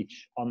sentence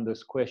each on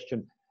this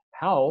question.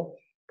 How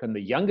can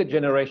the younger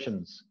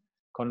generations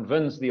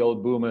convince the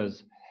old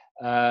boomers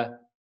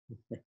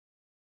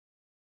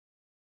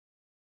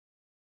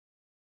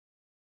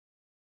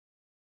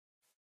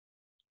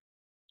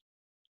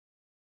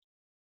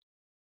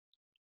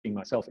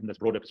myself in this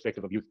broader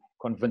perspective of youth,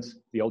 convince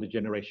the older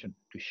generation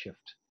to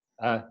shift?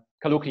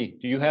 Kaluki,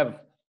 do you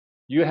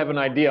have an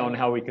idea on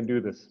how we can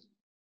do this?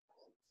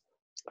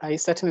 I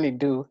certainly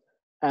do,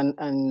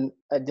 and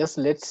I just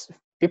let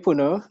people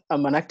know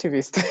I'm an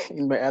activist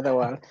in my other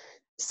world.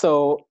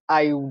 So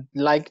I would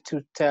like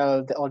to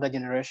tell the older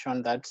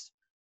generation that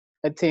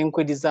I think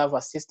we deserve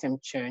a system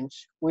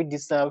change. We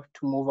deserve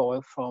to move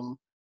away from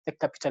the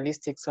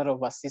capitalistic sort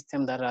of a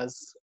system that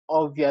has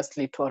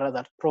obviously taught us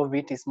that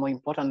profit is more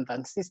important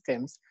than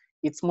systems.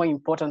 It's more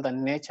important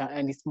than nature,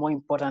 and it's more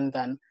important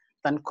than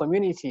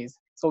communities.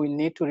 So we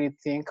need to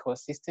rethink our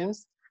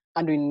systems,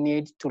 and we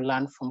need to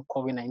learn from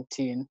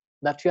COVID-19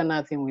 that we are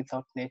nothing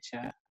without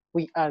nature.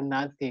 We are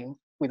nothing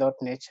without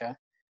nature.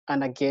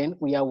 And again,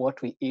 we are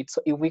what we eat.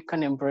 So if we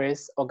can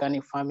embrace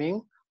organic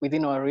farming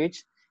within our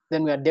reach,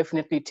 then we are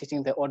definitely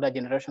teaching the older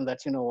generation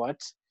that, you know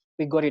what,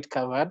 we got it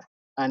covered,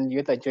 and you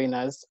either join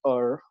us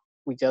or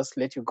we just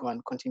let you go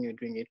and continue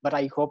doing it. But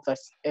I hope that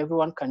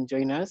everyone can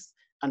join us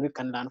and we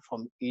can learn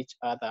from each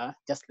other,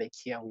 just like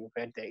here we've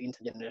had the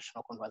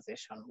intergenerational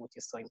conversation, which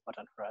is so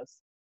important for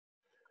us.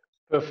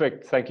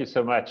 Perfect. Thank you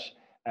so much.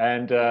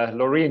 And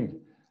Laureene,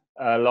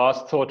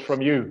 last thought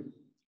from you.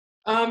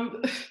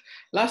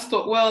 Last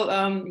thought,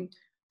 well,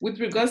 with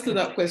regards to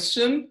that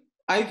question,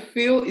 I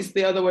feel it's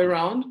the other way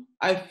around.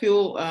 I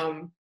feel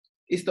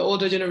it's the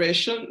older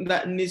generation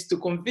that needs to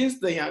convince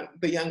the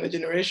younger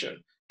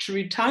generation to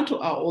return to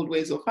our old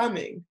ways of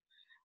farming.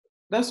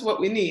 That's what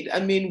we need. I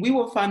mean, we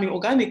were farming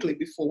organically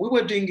before. We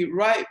were doing it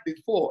right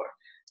before.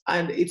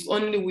 And it's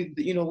only with,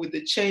 with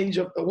the change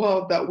of the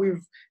world that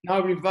we've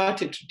now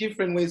reverted to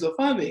different ways of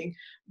farming.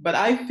 But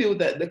I feel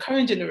that the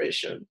current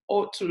generation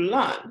ought to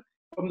learn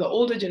from the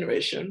older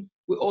generation.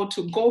 We ought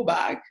to go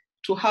back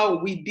to how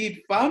we did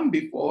farm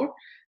before,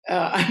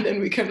 and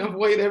then we can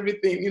avoid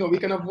everything. We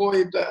can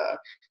avoid.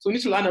 So we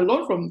need to learn a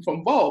lot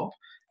from Bob.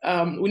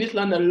 We need to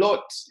learn a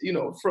lot,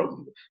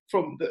 from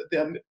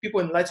the people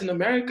in Latin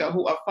America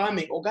who are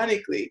farming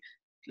organically,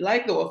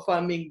 like they were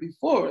farming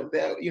before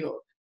their,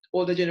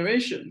 older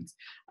generations.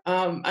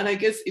 And I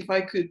guess if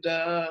I could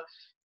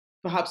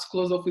perhaps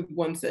close off with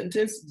one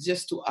sentence,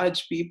 just to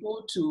urge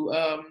people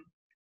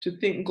to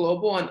think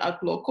global and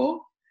act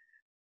local,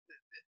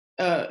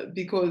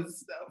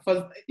 because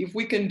if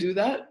we can do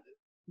that,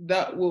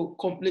 that will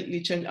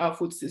completely change our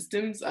food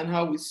systems and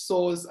how we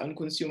source and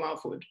consume our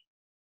food.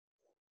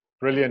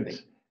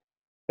 Brilliant.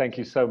 Thank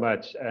you so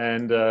much.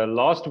 And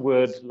last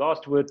word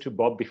to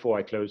Bob before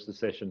I close the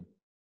session.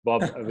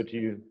 Bob, over to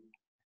you.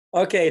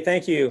 Okay,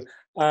 thank you.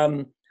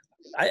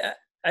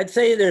 I'd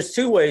say there's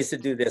two ways to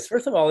do this.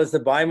 First of all, is to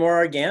buy more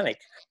organic.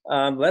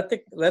 Let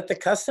the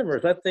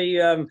customers, let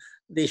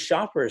the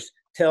shoppers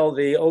tell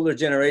the older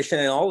generation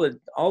and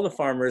all the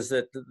farmers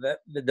that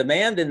the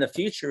demand in the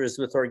future is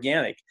with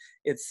organic.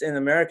 It's in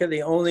America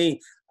the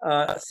only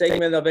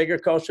segment of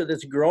agriculture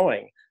that's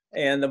growing.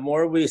 And the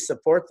more we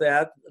support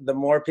that, the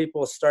more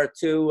people start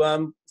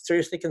to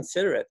seriously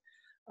consider it.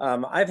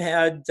 I've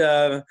had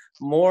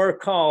more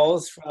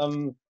calls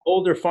from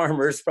older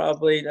farmers,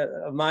 probably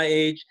of my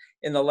age,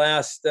 in the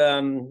last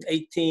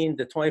 18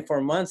 to 24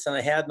 months than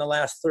I had in the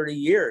last 30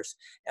 years,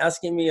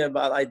 asking me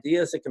about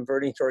ideas of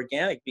converting to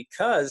organic,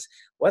 because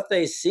what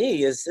they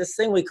see is this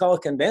thing we call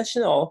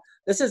conventional.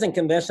 This isn't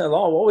conventional at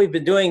all. What we've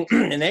been doing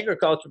in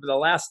agriculture for the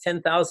last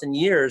 10,000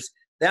 years,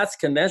 that's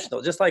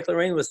conventional, just like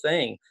Laureene was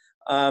saying.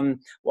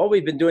 What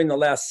we've been doing the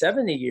last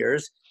 70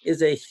 years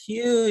is a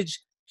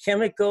huge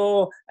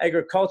chemical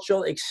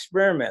agricultural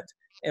experiment.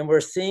 And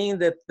we're seeing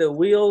that the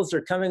wheels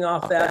are coming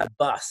off that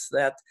bus,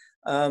 that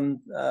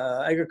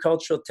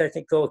agricultural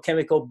technical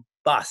chemical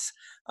bus.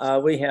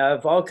 We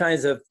have all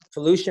kinds of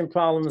pollution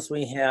problems.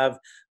 We have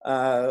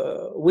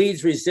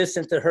weeds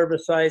resistant to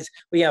herbicides.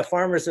 We have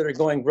farmers that are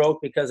going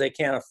broke because they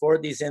can't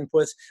afford these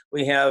inputs.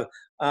 We have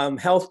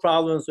health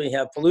problems. We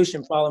have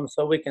pollution problems.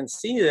 So we can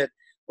see that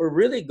we're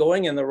really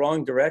going in the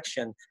wrong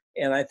direction.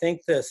 And I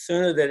think the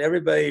sooner that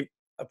everybody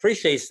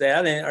appreciates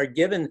that and are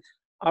given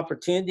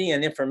opportunity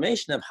and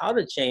information of how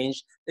to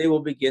change, they will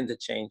begin to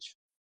change.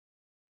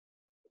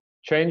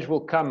 Change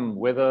will come,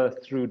 whether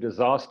through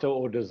disaster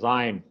or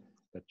design,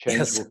 but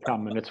change will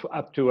come, and it's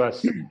up to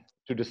us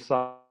to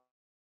decide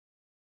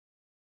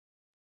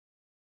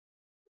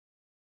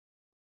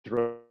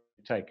to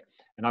take.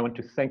 And I want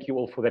to thank you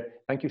all for that.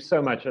 Thank you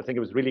so much. I think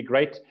it was really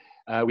great.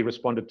 We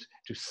responded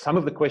to some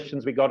of the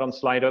questions we got on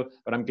Slido,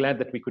 but I'm glad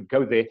that we could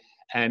go there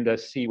and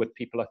see what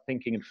people are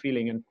thinking and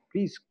feeling. And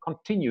please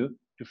continue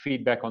to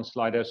feedback on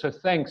Slido. So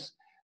thanks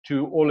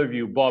to all of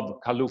you, Bob,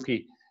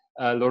 Kaluki,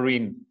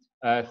 Laureene.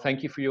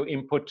 Thank you for your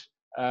input.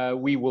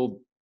 We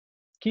will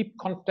keep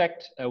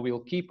contact.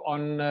 We'll keep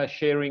on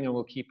sharing, and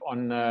we'll keep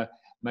on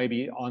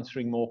maybe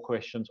answering more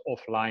questions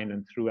offline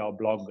and through our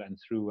blog and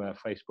through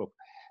Facebook.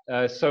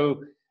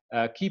 So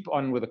keep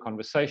on with the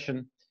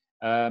conversation.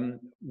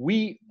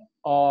 We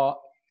are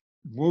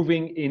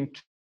moving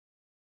into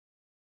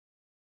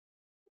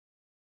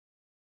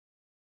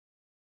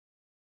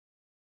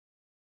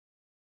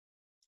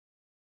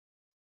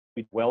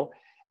well.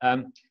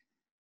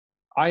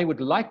 I would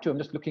like to, I'm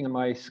just looking at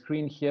my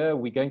screen here,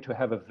 we're going to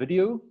have a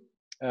video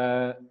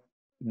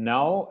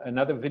now.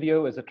 Another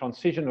video as a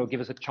transition will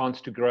give us a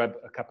chance to grab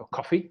a cup of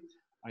coffee.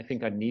 I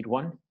think I need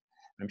one.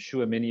 I'm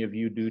sure many of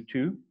you do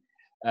too.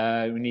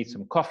 We need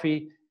some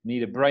coffee,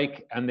 need a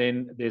break, and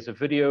then there's a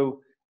video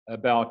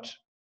about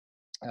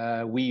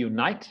We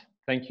Unite.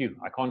 Thank you.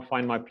 I can't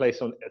find my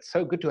place on. It's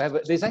so good to have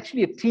it. There's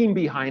actually a team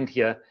behind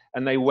here,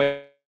 and they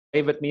wave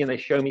at me and they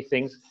show me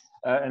things,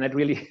 and that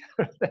really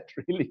that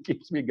really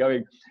keeps me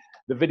going.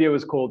 The video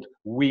is called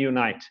We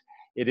Unite.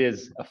 It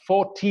is a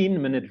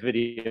 14-minute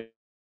video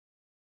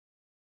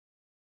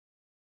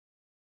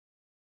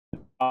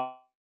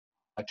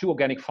two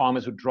organic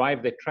farmers who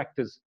drive their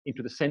tractors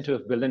into the center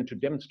of Berlin to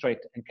demonstrate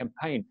and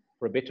campaign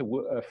for a better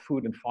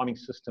food and farming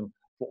system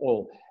for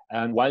all.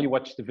 And while you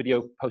watch the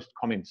video, post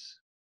comments,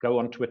 go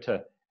on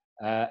Twitter.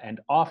 And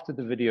after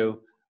the video,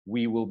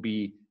 we will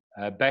be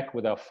back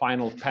with our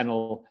final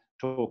panel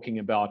talking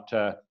about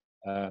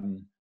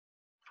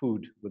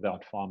food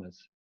without farmers.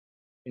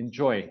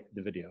 Enjoy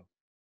the video.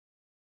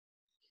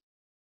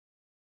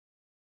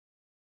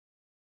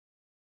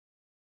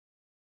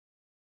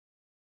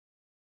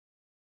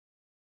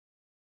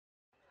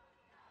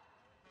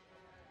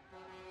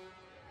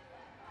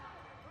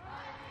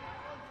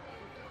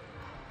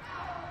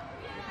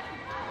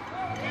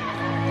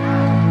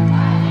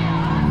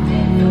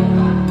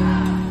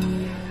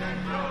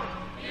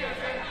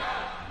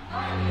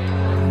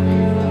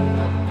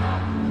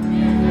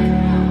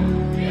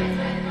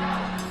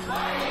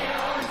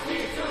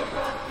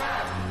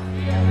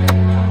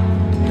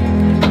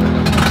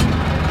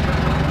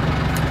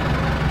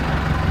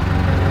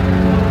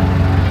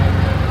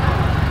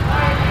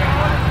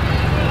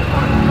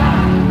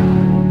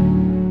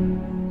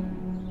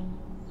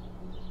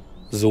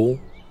 So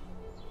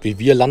wie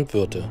wir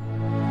Landwirte.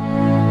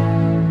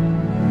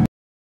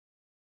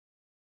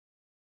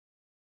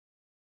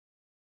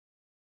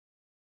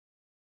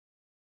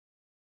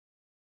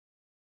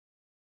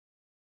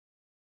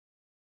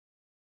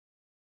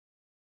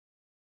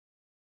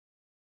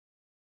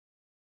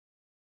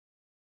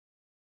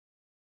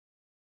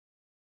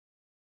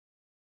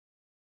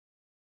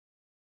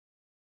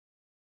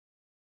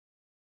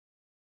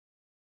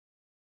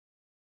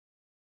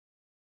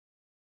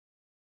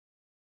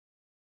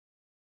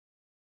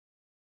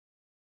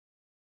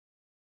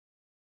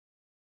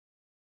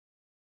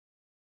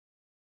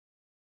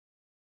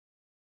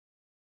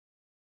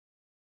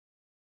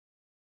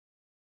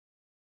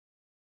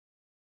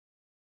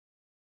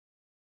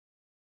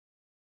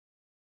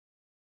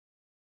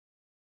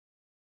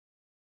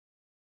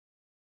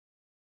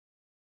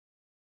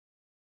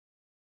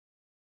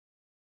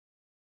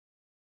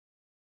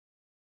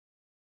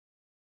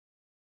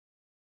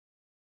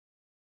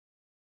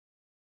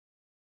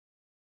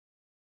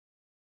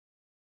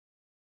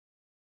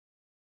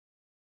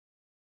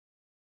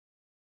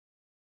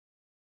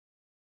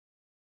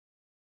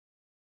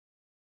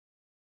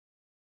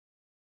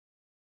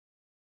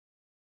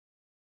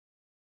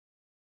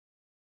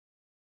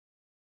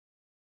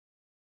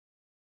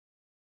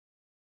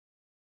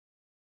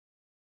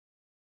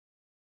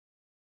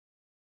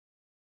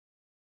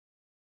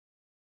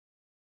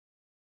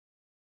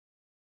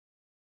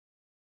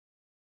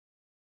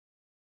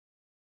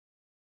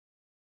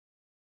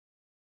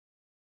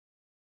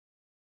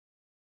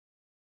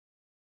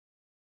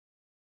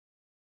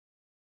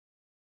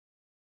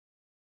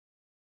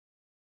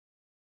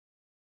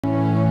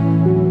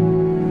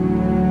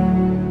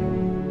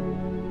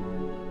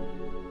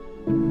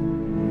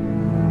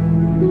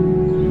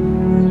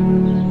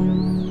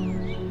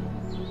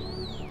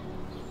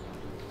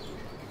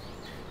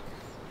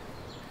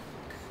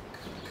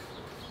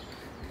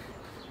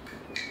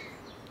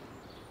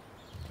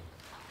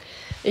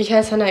 Ich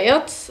heiße Hanna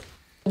Erz.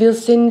 Wir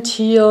sind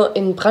hier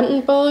in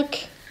Brandenburg,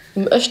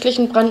 im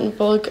östlichen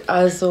Brandenburg,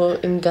 also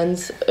im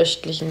ganz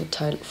östlichen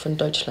Teil von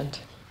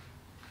Deutschland.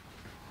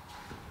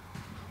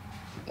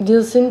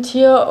 Wir sind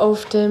hier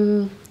auf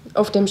dem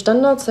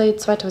Standort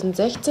seit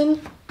 2016.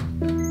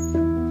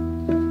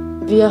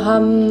 Wir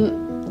haben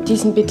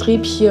diesen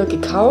Betrieb hier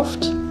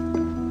gekauft.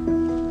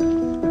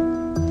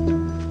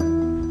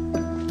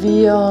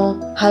 Wir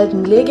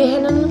halten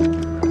Legehennen.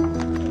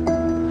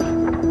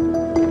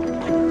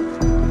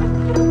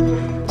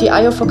 Die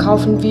Eier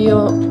verkaufen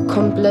wir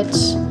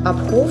komplett ab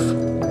Hof.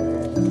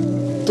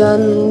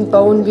 Dann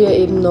bauen wir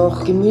eben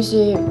noch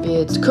Gemüse wie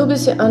jetzt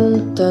Kürbisse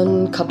an,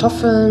 dann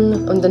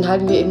Kartoffeln und dann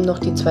halten wir eben noch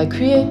die 2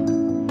 Kühe.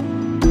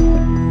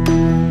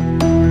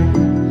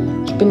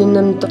 Ich bin in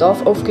einem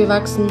Dorf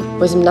aufgewachsen,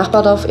 wo es im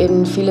Nachbardorf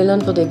eben viele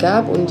Landwirte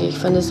gab und ich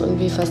fand es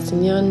irgendwie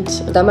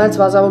faszinierend. Damals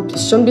war es aber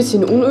schon ein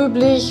bisschen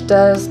unüblich,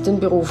 dass den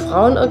Beruf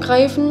Frauen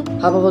ergreifen,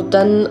 habe aber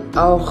dann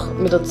auch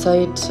mit der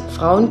Zeit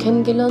Frauen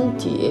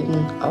kennengelernt, die eben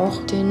auch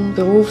den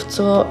Beruf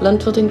zur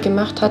Landwirtin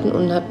gemacht hatten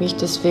und habe mich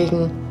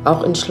deswegen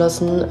auch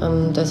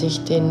entschlossen, dass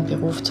ich den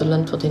Beruf zur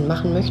Landwirtin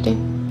machen möchte.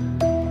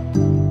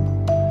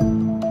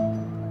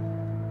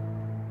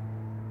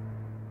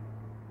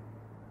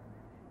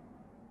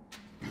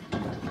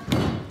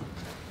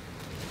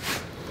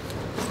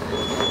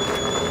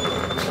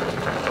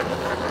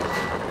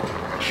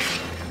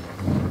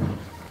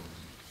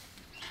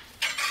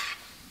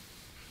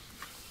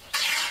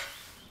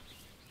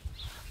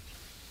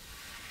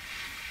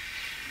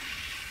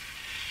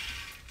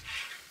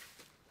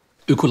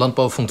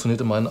 Ökolandbau funktioniert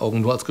in meinen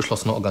Augen nur als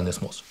geschlossener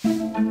Organismus.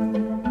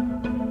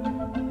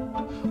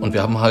 Und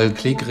wir haben halt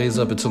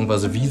Kleegräser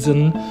bzw.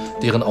 Wiesen,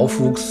 deren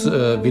Aufwuchs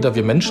weder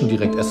wir Menschen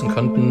direkt essen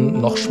könnten,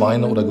 noch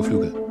Schweine oder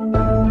Geflügel.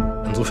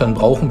 Insofern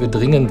brauchen wir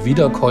dringend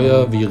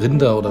Wiederkäuer wie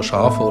Rinder oder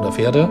Schafe oder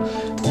Pferde,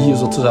 die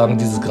sozusagen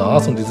dieses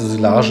Gras und diese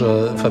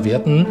Silage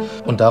verwerten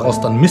und daraus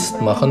dann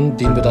Mist machen,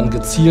 den wir dann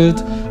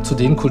gezielt zu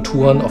den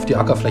Kulturen auf die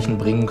Ackerflächen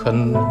bringen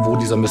können, wo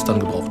dieser Mist dann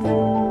gebraucht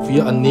wird.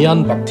 Wir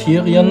ernähren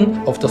Bakterien,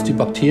 auf dass die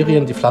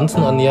Bakterien die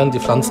Pflanzen ernähren, die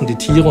Pflanzen die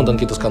Tiere und dann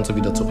geht das Ganze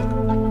wieder zurück.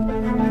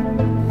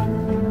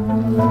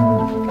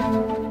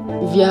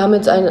 Wir haben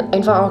jetzt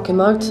einfach auch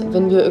gemerkt,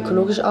 wenn wir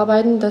ökologisch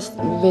arbeiten, dass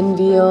wenn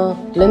wir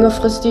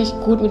längerfristig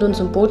gut mit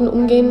unserem Boden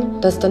umgehen,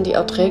 dass dann die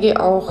Erträge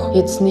auch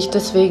jetzt nicht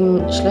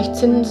deswegen schlecht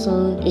sind,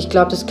 sondern ich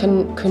glaube, das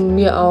können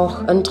mir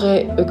auch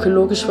andere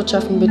ökologisch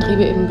wirtschaftende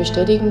Betriebe eben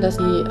bestätigen, dass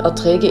die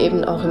Erträge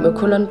eben auch im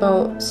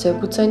Ökolandbau sehr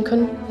gut sein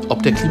können.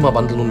 Ob der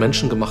Klimawandel nun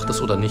menschengemacht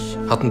ist oder nicht,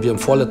 hatten wir im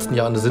vorletzten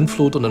Jahr eine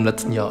Sintflut und im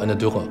letzten Jahr eine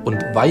Dürre.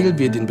 Und weil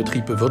wir den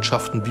Betrieb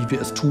bewirtschaften, wie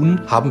wir es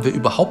tun, haben wir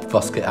überhaupt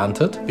was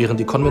geerntet, während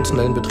die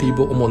konventionellen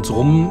Betriebe um uns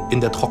herum in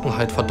der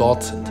Trockenheit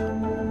verdorrt sind.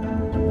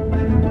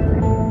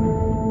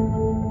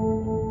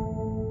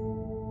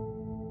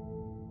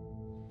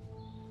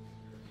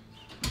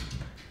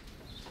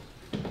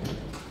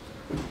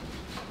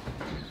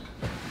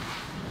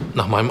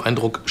 Nach meinem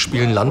Eindruck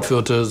spielen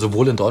Landwirte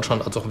sowohl in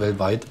Deutschland als auch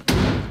weltweit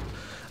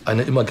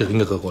eine immer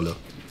geringere Rolle.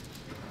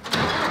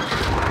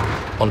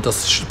 Und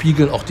das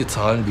spiegeln auch die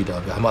Zahlen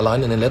wider. Wir haben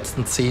allein in den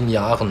letzten 10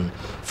 Jahren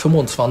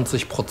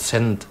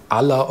 25%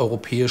 aller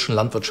europäischen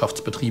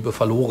Landwirtschaftsbetriebe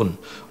verloren.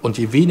 Und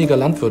je weniger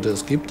Landwirte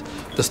es gibt,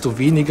 desto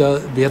weniger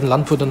werden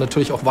Landwirte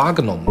natürlich auch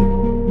wahrgenommen.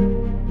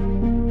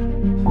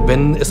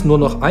 Wenn es nur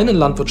noch einen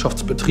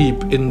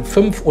Landwirtschaftsbetrieb in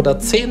 5 oder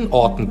 10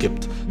 Orten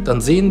gibt,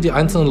 dann sehen die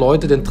einzelnen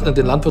Leute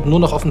den Landwirt nur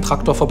noch auf dem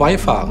Traktor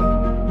vorbeifahren.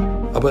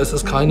 Aber es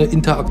ist keine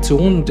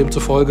Interaktion,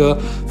 demzufolge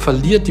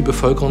verliert die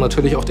Bevölkerung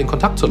natürlich auch den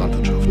Kontakt zur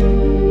Landwirtschaft.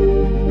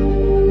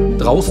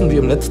 Draußen wie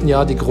im letzten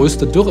Jahr die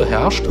größte Dürre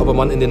herrscht, aber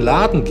man in den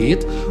Laden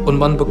geht und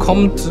man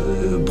bekommt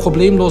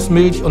problemlos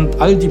Milch und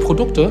all die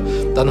Produkte,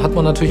 dann hat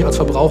man natürlich als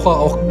Verbraucher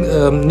auch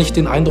nicht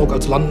den Eindruck,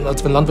 als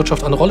wenn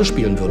Landwirtschaft eine Rolle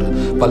spielen würde,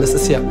 weil es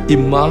ist ja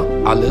immer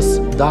alles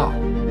da.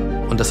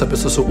 Und deshalb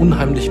ist es so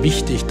unheimlich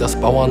wichtig, dass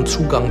Bauern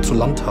Zugang zu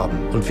Land haben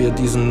und wir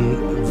diesen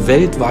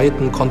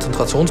weltweiten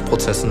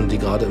Konzentrationsprozessen, die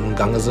gerade im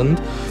Gange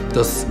sind,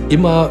 dass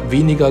immer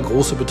weniger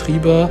große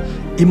Betriebe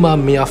immer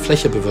mehr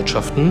Fläche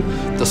bewirtschaften,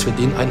 dass wir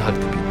denen Einhalt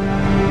gebieten.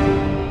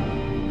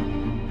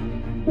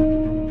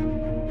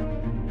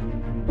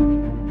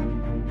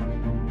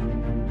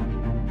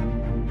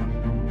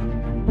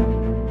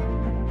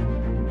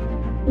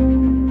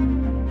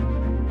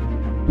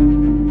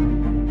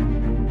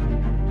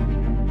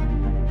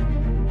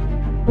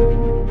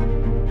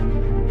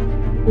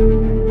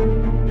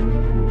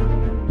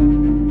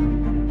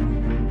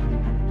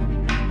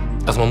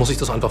 Also man muss sich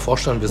das einfach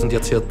vorstellen, wir sind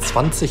jetzt hier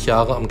 20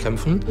 Jahre am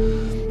Kämpfen.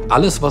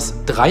 Alles,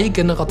 was 3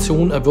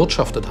 Generationen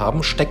erwirtschaftet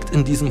haben, steckt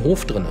in diesem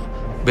Hof drin.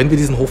 Wenn wir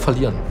diesen Hof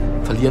verlieren,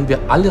 verlieren wir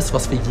alles,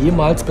 was wir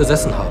jemals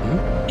besessen haben.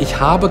 Ich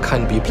habe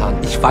keinen B-Plan,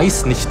 ich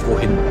weiß nicht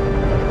wohin.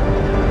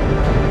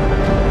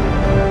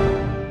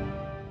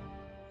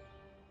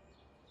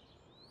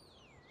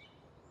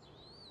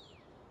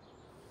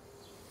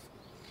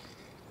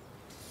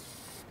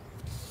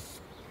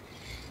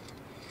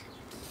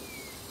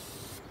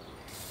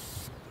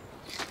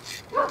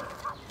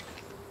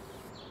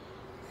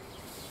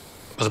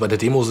 Also bei der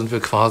Demo sind wir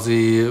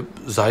quasi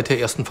seit der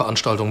ersten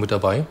Veranstaltung mit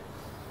dabei.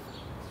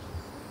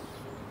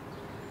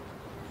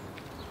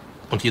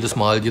 Und jedes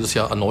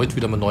Jahr erneut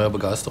wieder mit neuer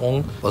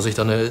Begeisterung, weil sich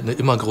dann eine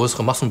immer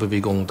größere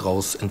Massenbewegung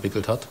daraus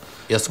entwickelt hat.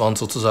 Erst waren es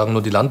sozusagen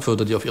nur die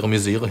Landwirte, die auf ihre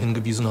Misere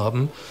hingewiesen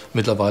haben.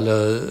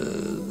 Mittlerweile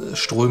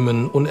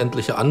strömen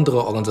unendliche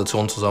andere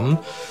Organisationen zusammen,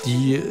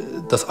 die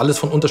das alles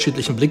von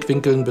unterschiedlichen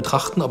Blickwinkeln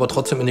betrachten, aber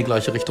trotzdem in die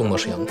gleiche Richtung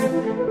marschieren.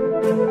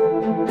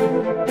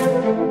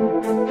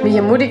 Mich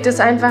ermutigt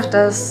es einfach,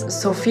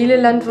 dass so viele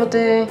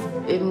Landwirte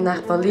eben nach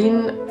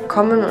Berlin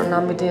kommen und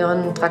dann mit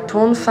ihren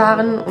Traktoren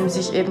fahren, um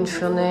sich eben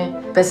für eine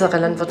bessere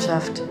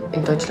Landwirtschaft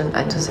in Deutschland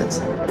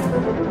einzusetzen.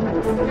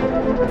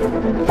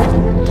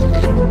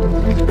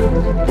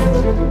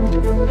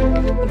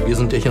 Wir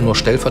sind ja hier nur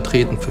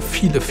stellvertretend für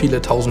viele,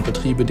 viele tausend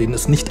Betriebe, denen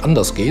es nicht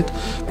anders geht.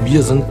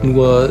 Wir sind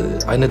nur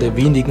eine der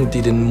wenigen,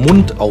 die den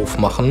Mund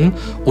aufmachen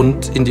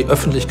und in die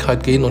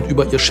Öffentlichkeit gehen und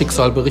über ihr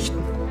Schicksal berichten.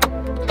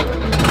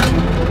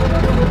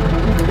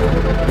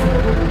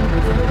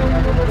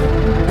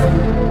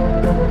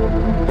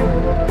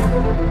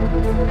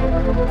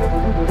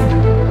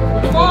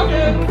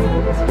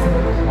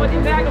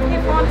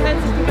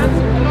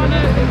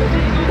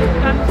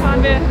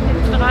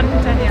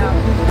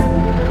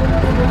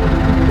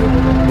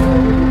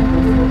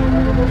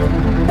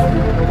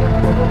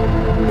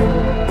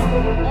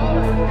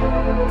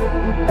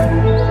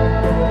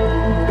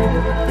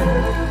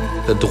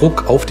 Der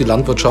Druck auf die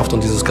Landwirtschaft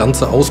und dieses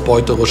ganze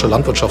ausbeuterische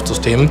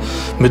Landwirtschaftssystem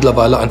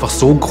mittlerweile einfach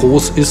so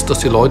groß ist, dass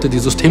die Leute die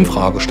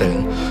Systemfrage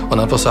stellen und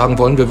einfach sagen,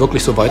 wollen wir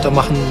wirklich so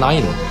weitermachen?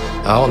 Nein.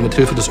 Ja, und mit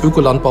Hilfe des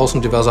Ökolandbaus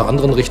und diverser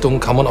anderen Richtungen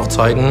kann man auch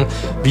zeigen,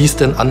 wie es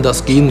denn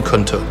anders gehen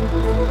könnte.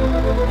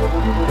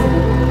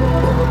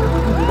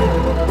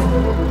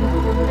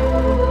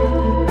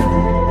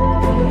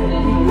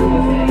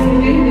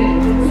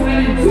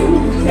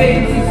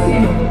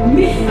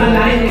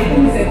 alleine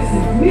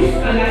umsetzen, nicht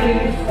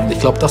alleine. Ich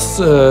glaube, das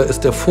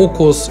ist der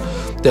Fokus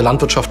der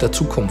Landwirtschaft der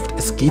Zukunft.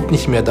 Es geht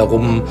nicht mehr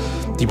darum,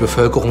 die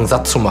Bevölkerung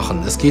satt zu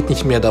machen. Es geht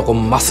nicht mehr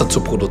darum, Masse zu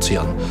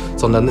produzieren,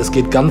 sondern es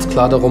geht ganz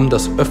klar darum,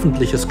 dass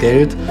öffentliches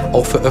Geld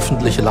auch für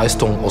öffentliche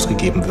Leistungen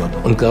ausgegeben wird.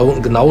 Und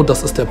genau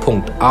das ist der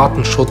Punkt.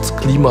 Artenschutz,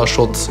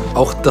 Klimaschutz,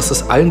 auch dass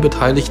es allen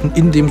Beteiligten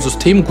in dem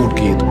System gut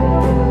geht.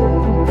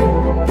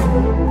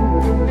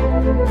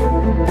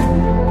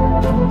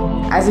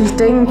 Also ich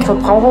denke,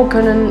 Verbraucher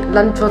können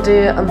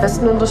Landwirte am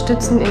besten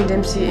unterstützen,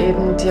 indem sie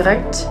eben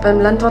direkt beim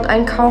Landwirt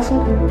einkaufen.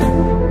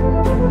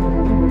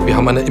 Wir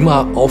haben eine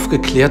immer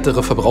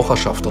aufgeklärtere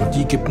Verbraucherschaft und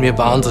die gibt mir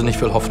wahnsinnig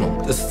viel Hoffnung.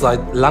 Es ist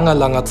seit langer,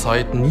 langer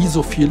Zeit nie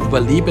so viel über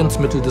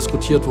Lebensmittel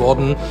diskutiert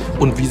worden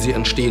und wie sie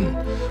entstehen.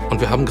 Und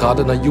wir haben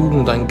gerade in der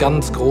Jugend einen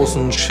ganz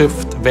großen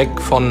Shift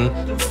weg von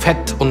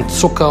Fett und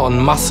Zucker und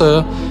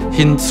Masse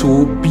hin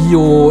zu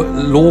Bio,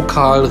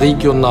 lokal,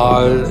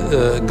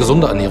 regional,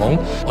 gesunder Ernährung.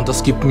 Und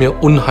das gibt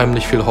mir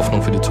unheimlich viel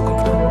Hoffnung für die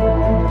Zukunft.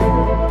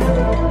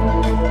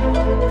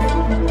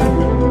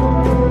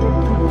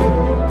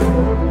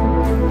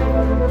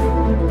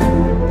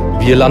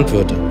 Wir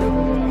Landwirte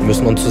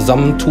müssen uns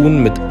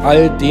zusammentun mit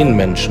all den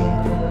Menschen,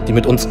 die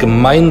mit uns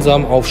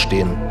gemeinsam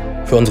aufstehen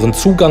für unseren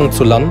Zugang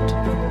zu Land,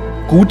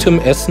 gutem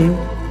Essen,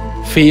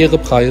 faire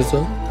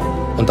Preise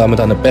und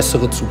damit eine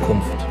bessere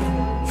Zukunft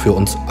für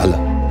uns alle.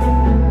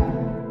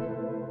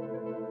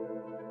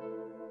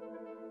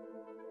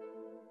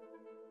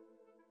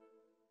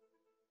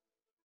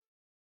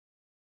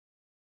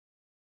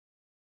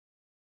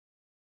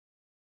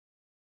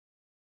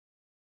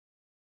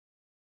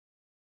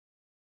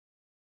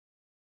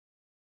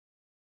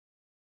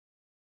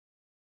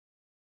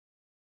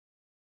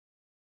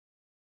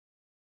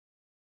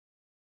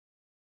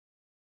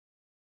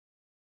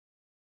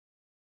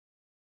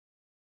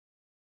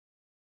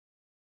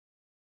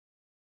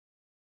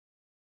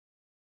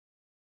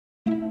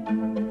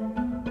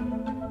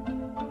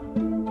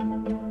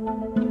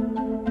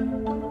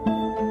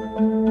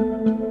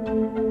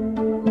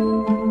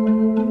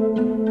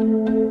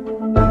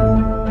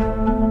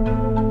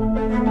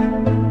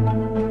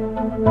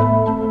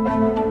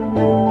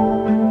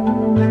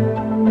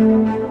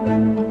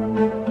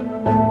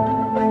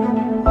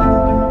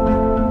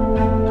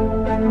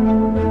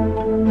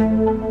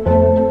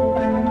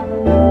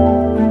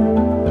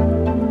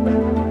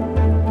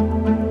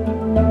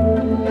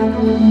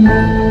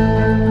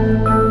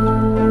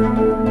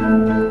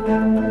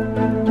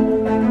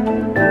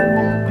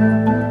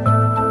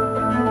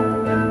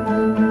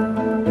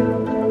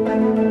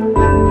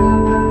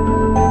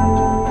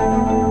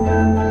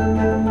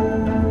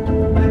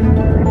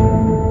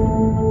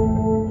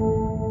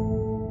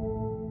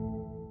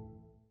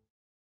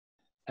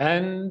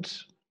 And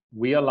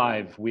we are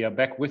live. We are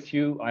back with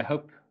you. I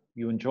hope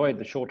you enjoyed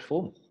the short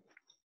film.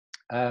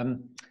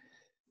 And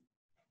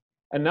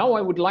now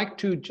I would like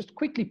to just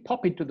quickly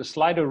pop into the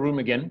Slido room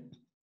again,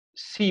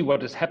 see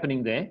what is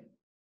happening there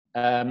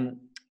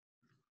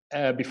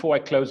before I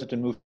close it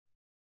and move.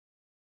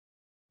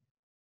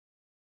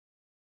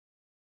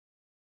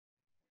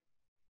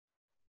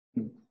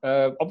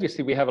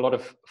 Obviously, we have a lot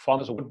of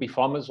farmers or would-be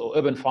farmers or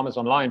urban farmers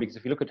online, because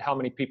if you look at how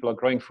many people are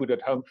growing food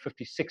at home,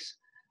 56%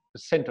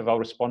 of our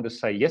responders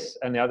say yes,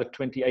 and the other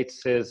 28%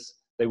 says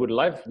they would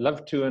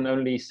love to, and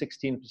only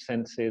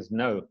 16% says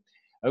no.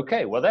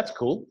 Okay, well, that's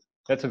cool.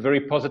 That's a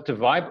very positive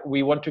vibe.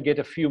 We want to get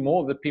a few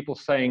more of the people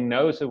saying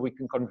no so we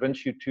can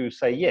convince you to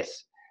say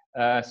yes.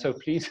 So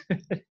please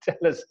tell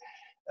us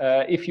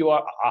if you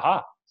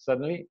are,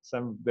 suddenly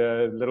some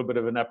little bit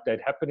of an update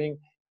happening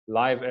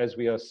live as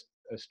we are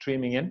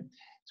streaming in.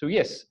 So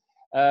yes,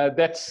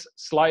 that's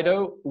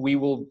Slido. We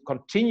will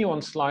continue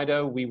on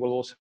Slido. We will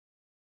also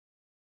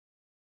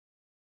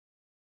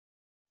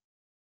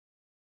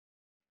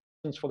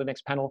for the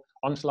next panel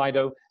on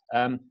Slido.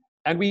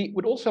 And we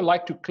would also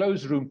like to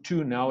close room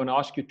 2 now and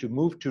ask you to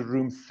move to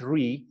room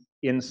 3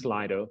 in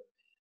Slido,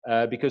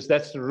 because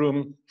that's the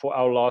room for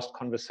our last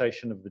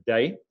conversation of the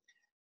day.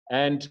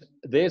 And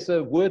there's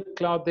a word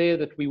cloud there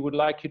that we would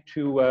like you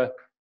to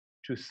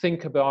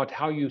think about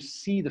how you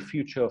see the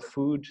future of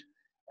food,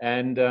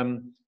 and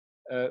and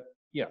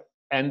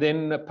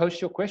then post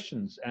your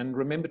questions, and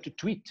remember to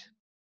tweet.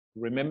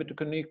 Remember to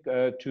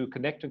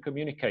connect and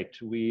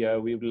communicate. We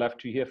would love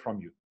to hear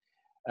from you.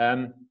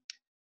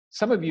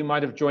 Some of you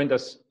might have joined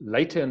us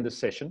later in the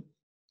session,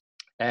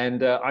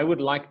 and I would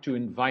like to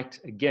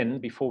invite again,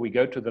 before we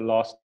go to the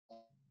last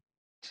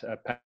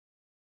panel,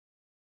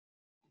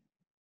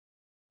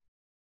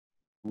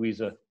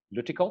 Louisa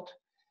Lutikolt,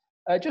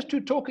 just to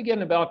talk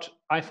again about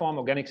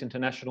iFarm Organics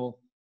International,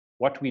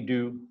 what we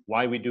do,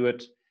 why we do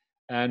it,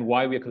 and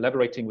why we are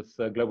collaborating with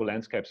the Global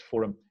Landscapes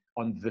Forum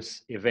on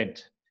this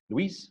event.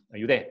 Louise, are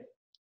you there?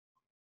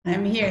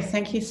 I'm here.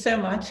 Thank you so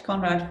much,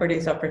 Konrad, for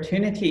this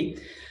opportunity.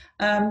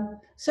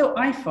 So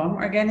iFarm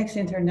Organics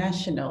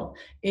International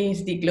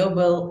is the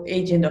global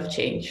agent of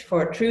change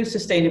for true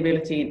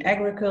sustainability in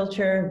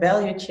agriculture,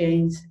 value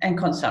chains, and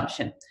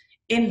consumption,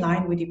 in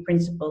line with the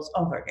principles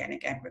of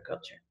organic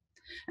agriculture.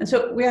 And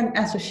so we're an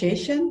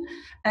association,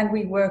 and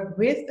we work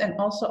with and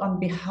also on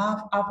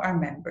behalf of our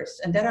members.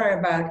 And there are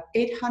about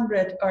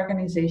 800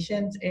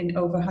 organizations in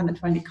over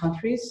 120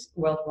 countries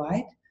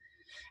worldwide.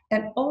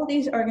 And all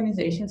these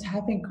organizations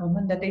have in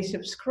common that they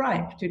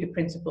subscribe to the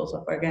principles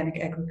of organic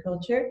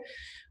agriculture,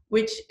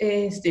 which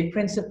is the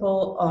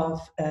principle of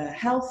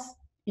health,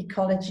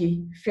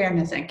 ecology,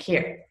 fairness, and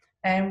care.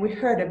 And we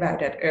heard about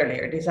that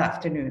earlier this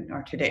afternoon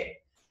or today.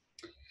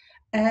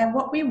 And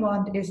what we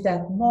want is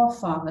that more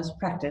farmers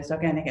practice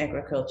organic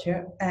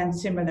agriculture and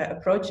similar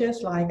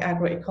approaches like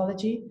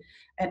agroecology,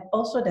 and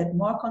also that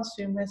more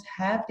consumers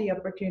have the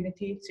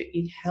opportunity to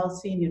eat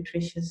healthy,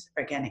 nutritious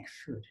organic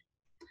food.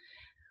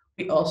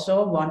 We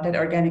also want that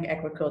organic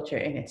agriculture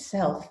in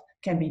itself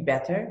can be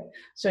better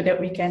so that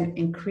we can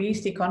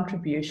increase the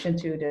contribution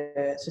to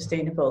the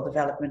Sustainable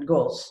Development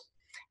Goals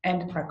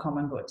and our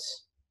common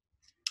goods.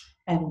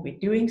 And with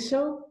doing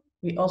so,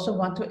 we also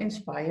want to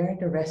inspire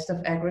the rest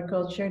of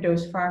agriculture,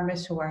 those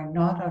farmers who are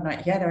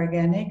not yet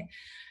organic,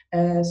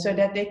 so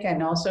that they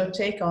can also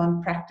take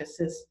on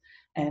practices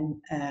and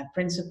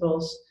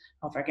principles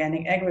of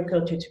organic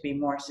agriculture to be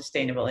more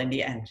sustainable in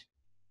the end.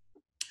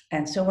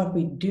 And so what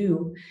we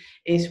do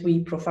is we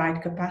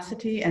provide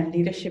capacity and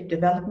leadership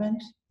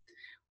development.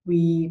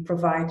 We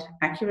provide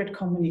accurate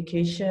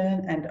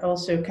communication and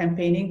also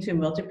campaigning to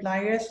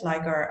multipliers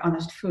like our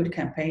Honest Food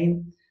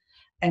campaign.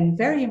 And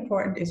very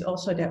important is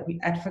also that we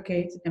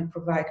advocate and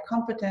provide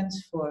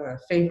competence for a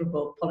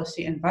favorable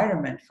policy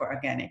environment for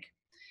organic.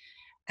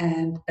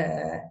 And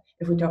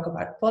if we talk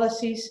about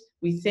policies,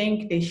 we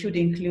think they should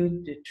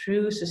include the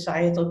true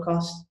societal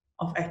cost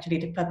of actually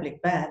the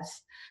public bads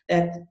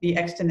that the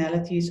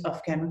externalities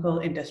of chemical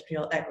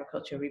industrial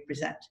agriculture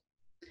represent.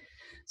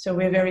 So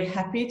we're very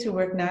happy to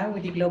work now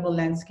with the Global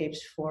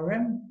Landscapes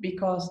Forum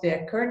because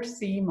their current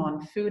theme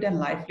on food and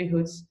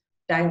livelihoods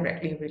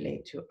directly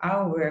relate to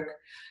our work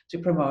to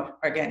promote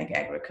organic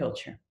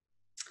agriculture.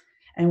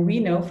 And we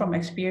know from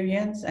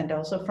experience and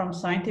also from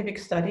scientific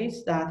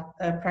studies that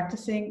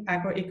practicing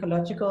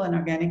agroecological and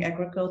organic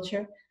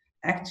agriculture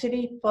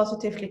actually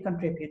positively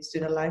contributes to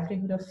the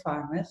livelihood of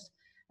farmers,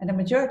 and the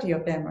majority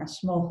of them are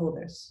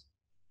smallholders.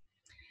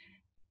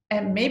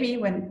 And maybe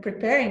when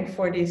preparing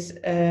for this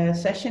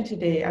session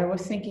today, I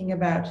was thinking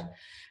about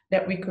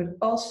that we could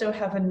also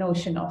have a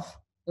notion of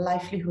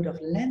livelihood of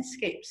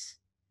landscapes,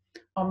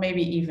 or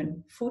maybe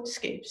even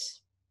foodscapes.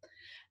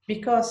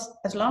 Because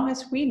as long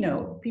as we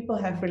know people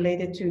have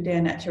related to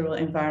their natural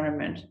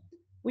environment,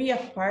 we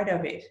are part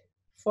of it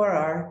for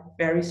our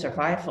very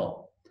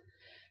survival.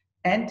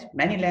 And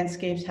many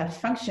landscapes have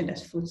functioned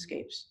as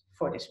foodscapes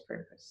for this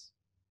purpose.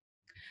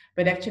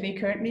 But actually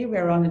currently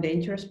we're on a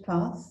dangerous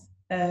path.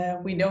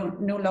 We no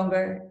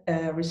longer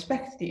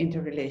respect the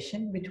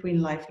interrelation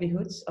between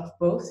livelihoods of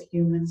both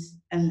humans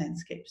and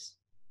landscapes.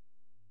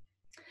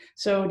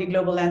 So the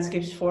Global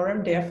Landscapes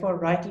Forum therefore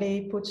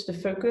rightly puts the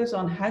focus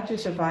on how to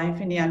survive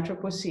in the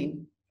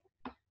Anthropocene.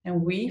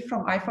 And we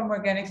from IFARM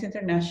Organics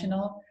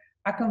International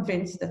are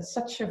convinced that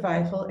such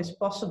survival is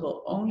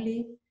possible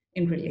only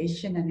in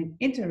relation and in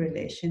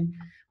interrelation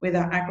with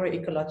our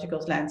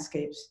agroecological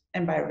landscapes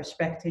and by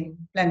respecting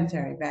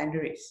planetary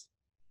boundaries.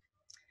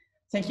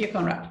 Thank you,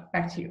 Konrad.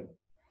 Back to you.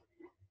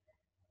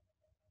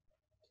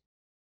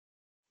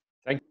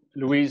 Thank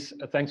you, Louise.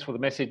 Thanks for the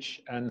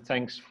message, and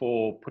thanks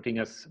for putting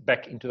us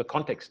back into the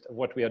context of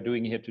what we are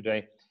doing here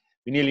today.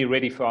 We're nearly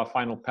ready for our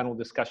final panel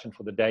discussion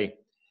for the day.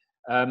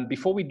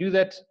 Before we do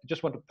that, I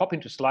just want to pop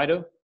into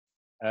Slido,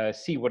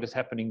 see what is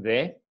happening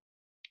there,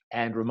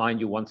 and remind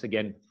you once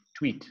again,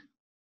 tweet,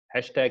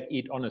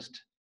 #EatHonest.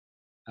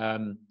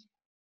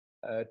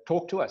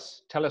 Talk to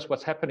us, tell us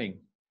what's happening.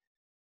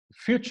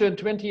 Future in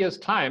 20 years'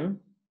 time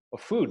of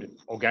food,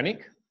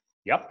 organic,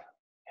 yep,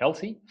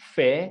 healthy,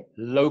 fair,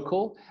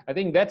 local. I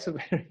think that's a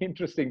very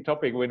interesting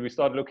topic when we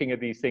start looking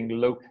at these things,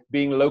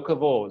 being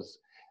locavores,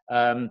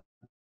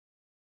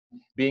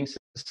 being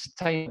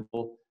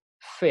sustainable,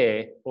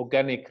 fair,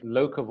 organic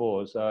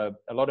locavores,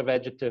 a lot of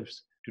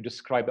adjectives to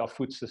describe our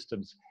food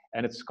systems,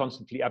 and it's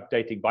constantly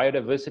updating.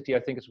 Biodiversity, I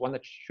think, is one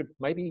that should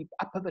maybe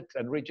up a bit,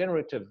 and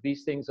regenerative.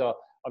 These things are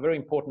very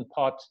important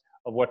parts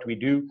of what we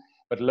do,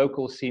 but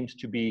local seems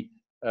to be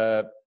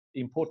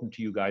important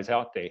to you guys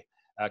out there.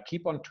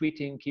 Keep on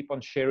tweeting, keep on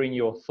sharing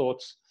your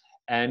thoughts,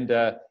 and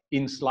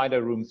in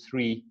Slido Room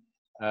 3,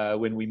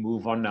 when we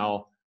move on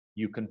now,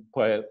 you can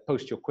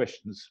post your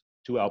questions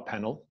to our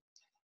panel.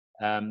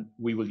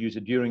 We will use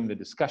it during the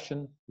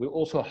discussion. We'll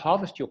also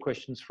harvest your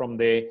questions from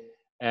there,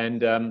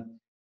 and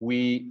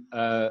we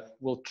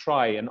will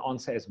try and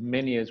answer as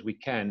many as we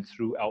can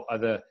through our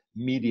other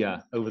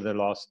media over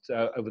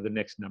the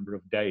next number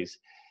of days.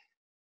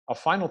 Our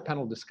final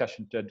panel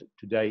discussion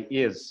today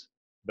is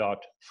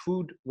about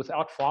food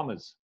without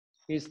farmers.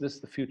 Is this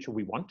the future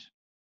we want?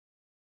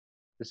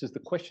 This is the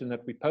question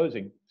that we're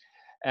posing.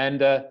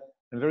 And I'm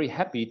very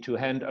happy to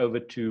hand over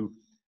to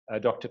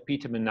Dr.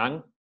 Peter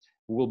Menang,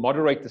 who will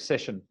moderate the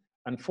session.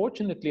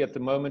 Unfortunately, at the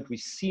moment, we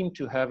seem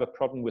to have a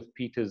problem with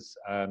Peter's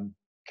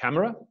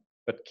camera,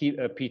 but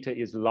Peter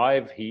is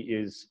live, he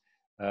is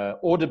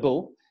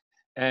audible,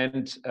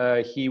 and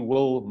he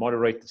will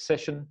moderate the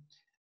session.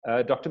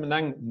 Dr.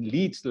 Manang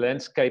leads the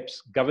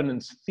landscapes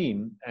governance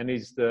theme and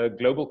is the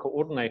global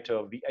coordinator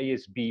of the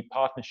ASB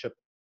Partnership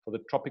for the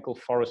Tropical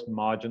Forest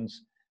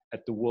Margins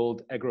at the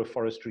World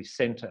Agroforestry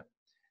Center.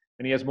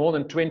 And he has more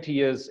than 20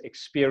 years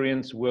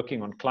experience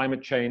working on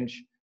climate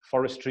change,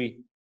 forestry,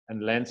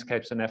 and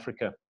landscapes in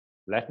Africa,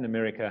 Latin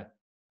America,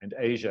 and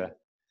Asia.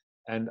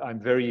 And I'm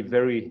very,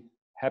 very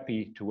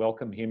happy to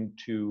welcome him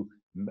to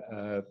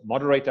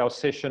moderate our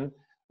session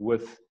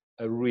with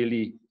a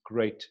really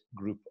great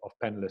group of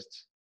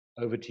panelists.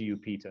 Over to you,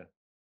 Peter.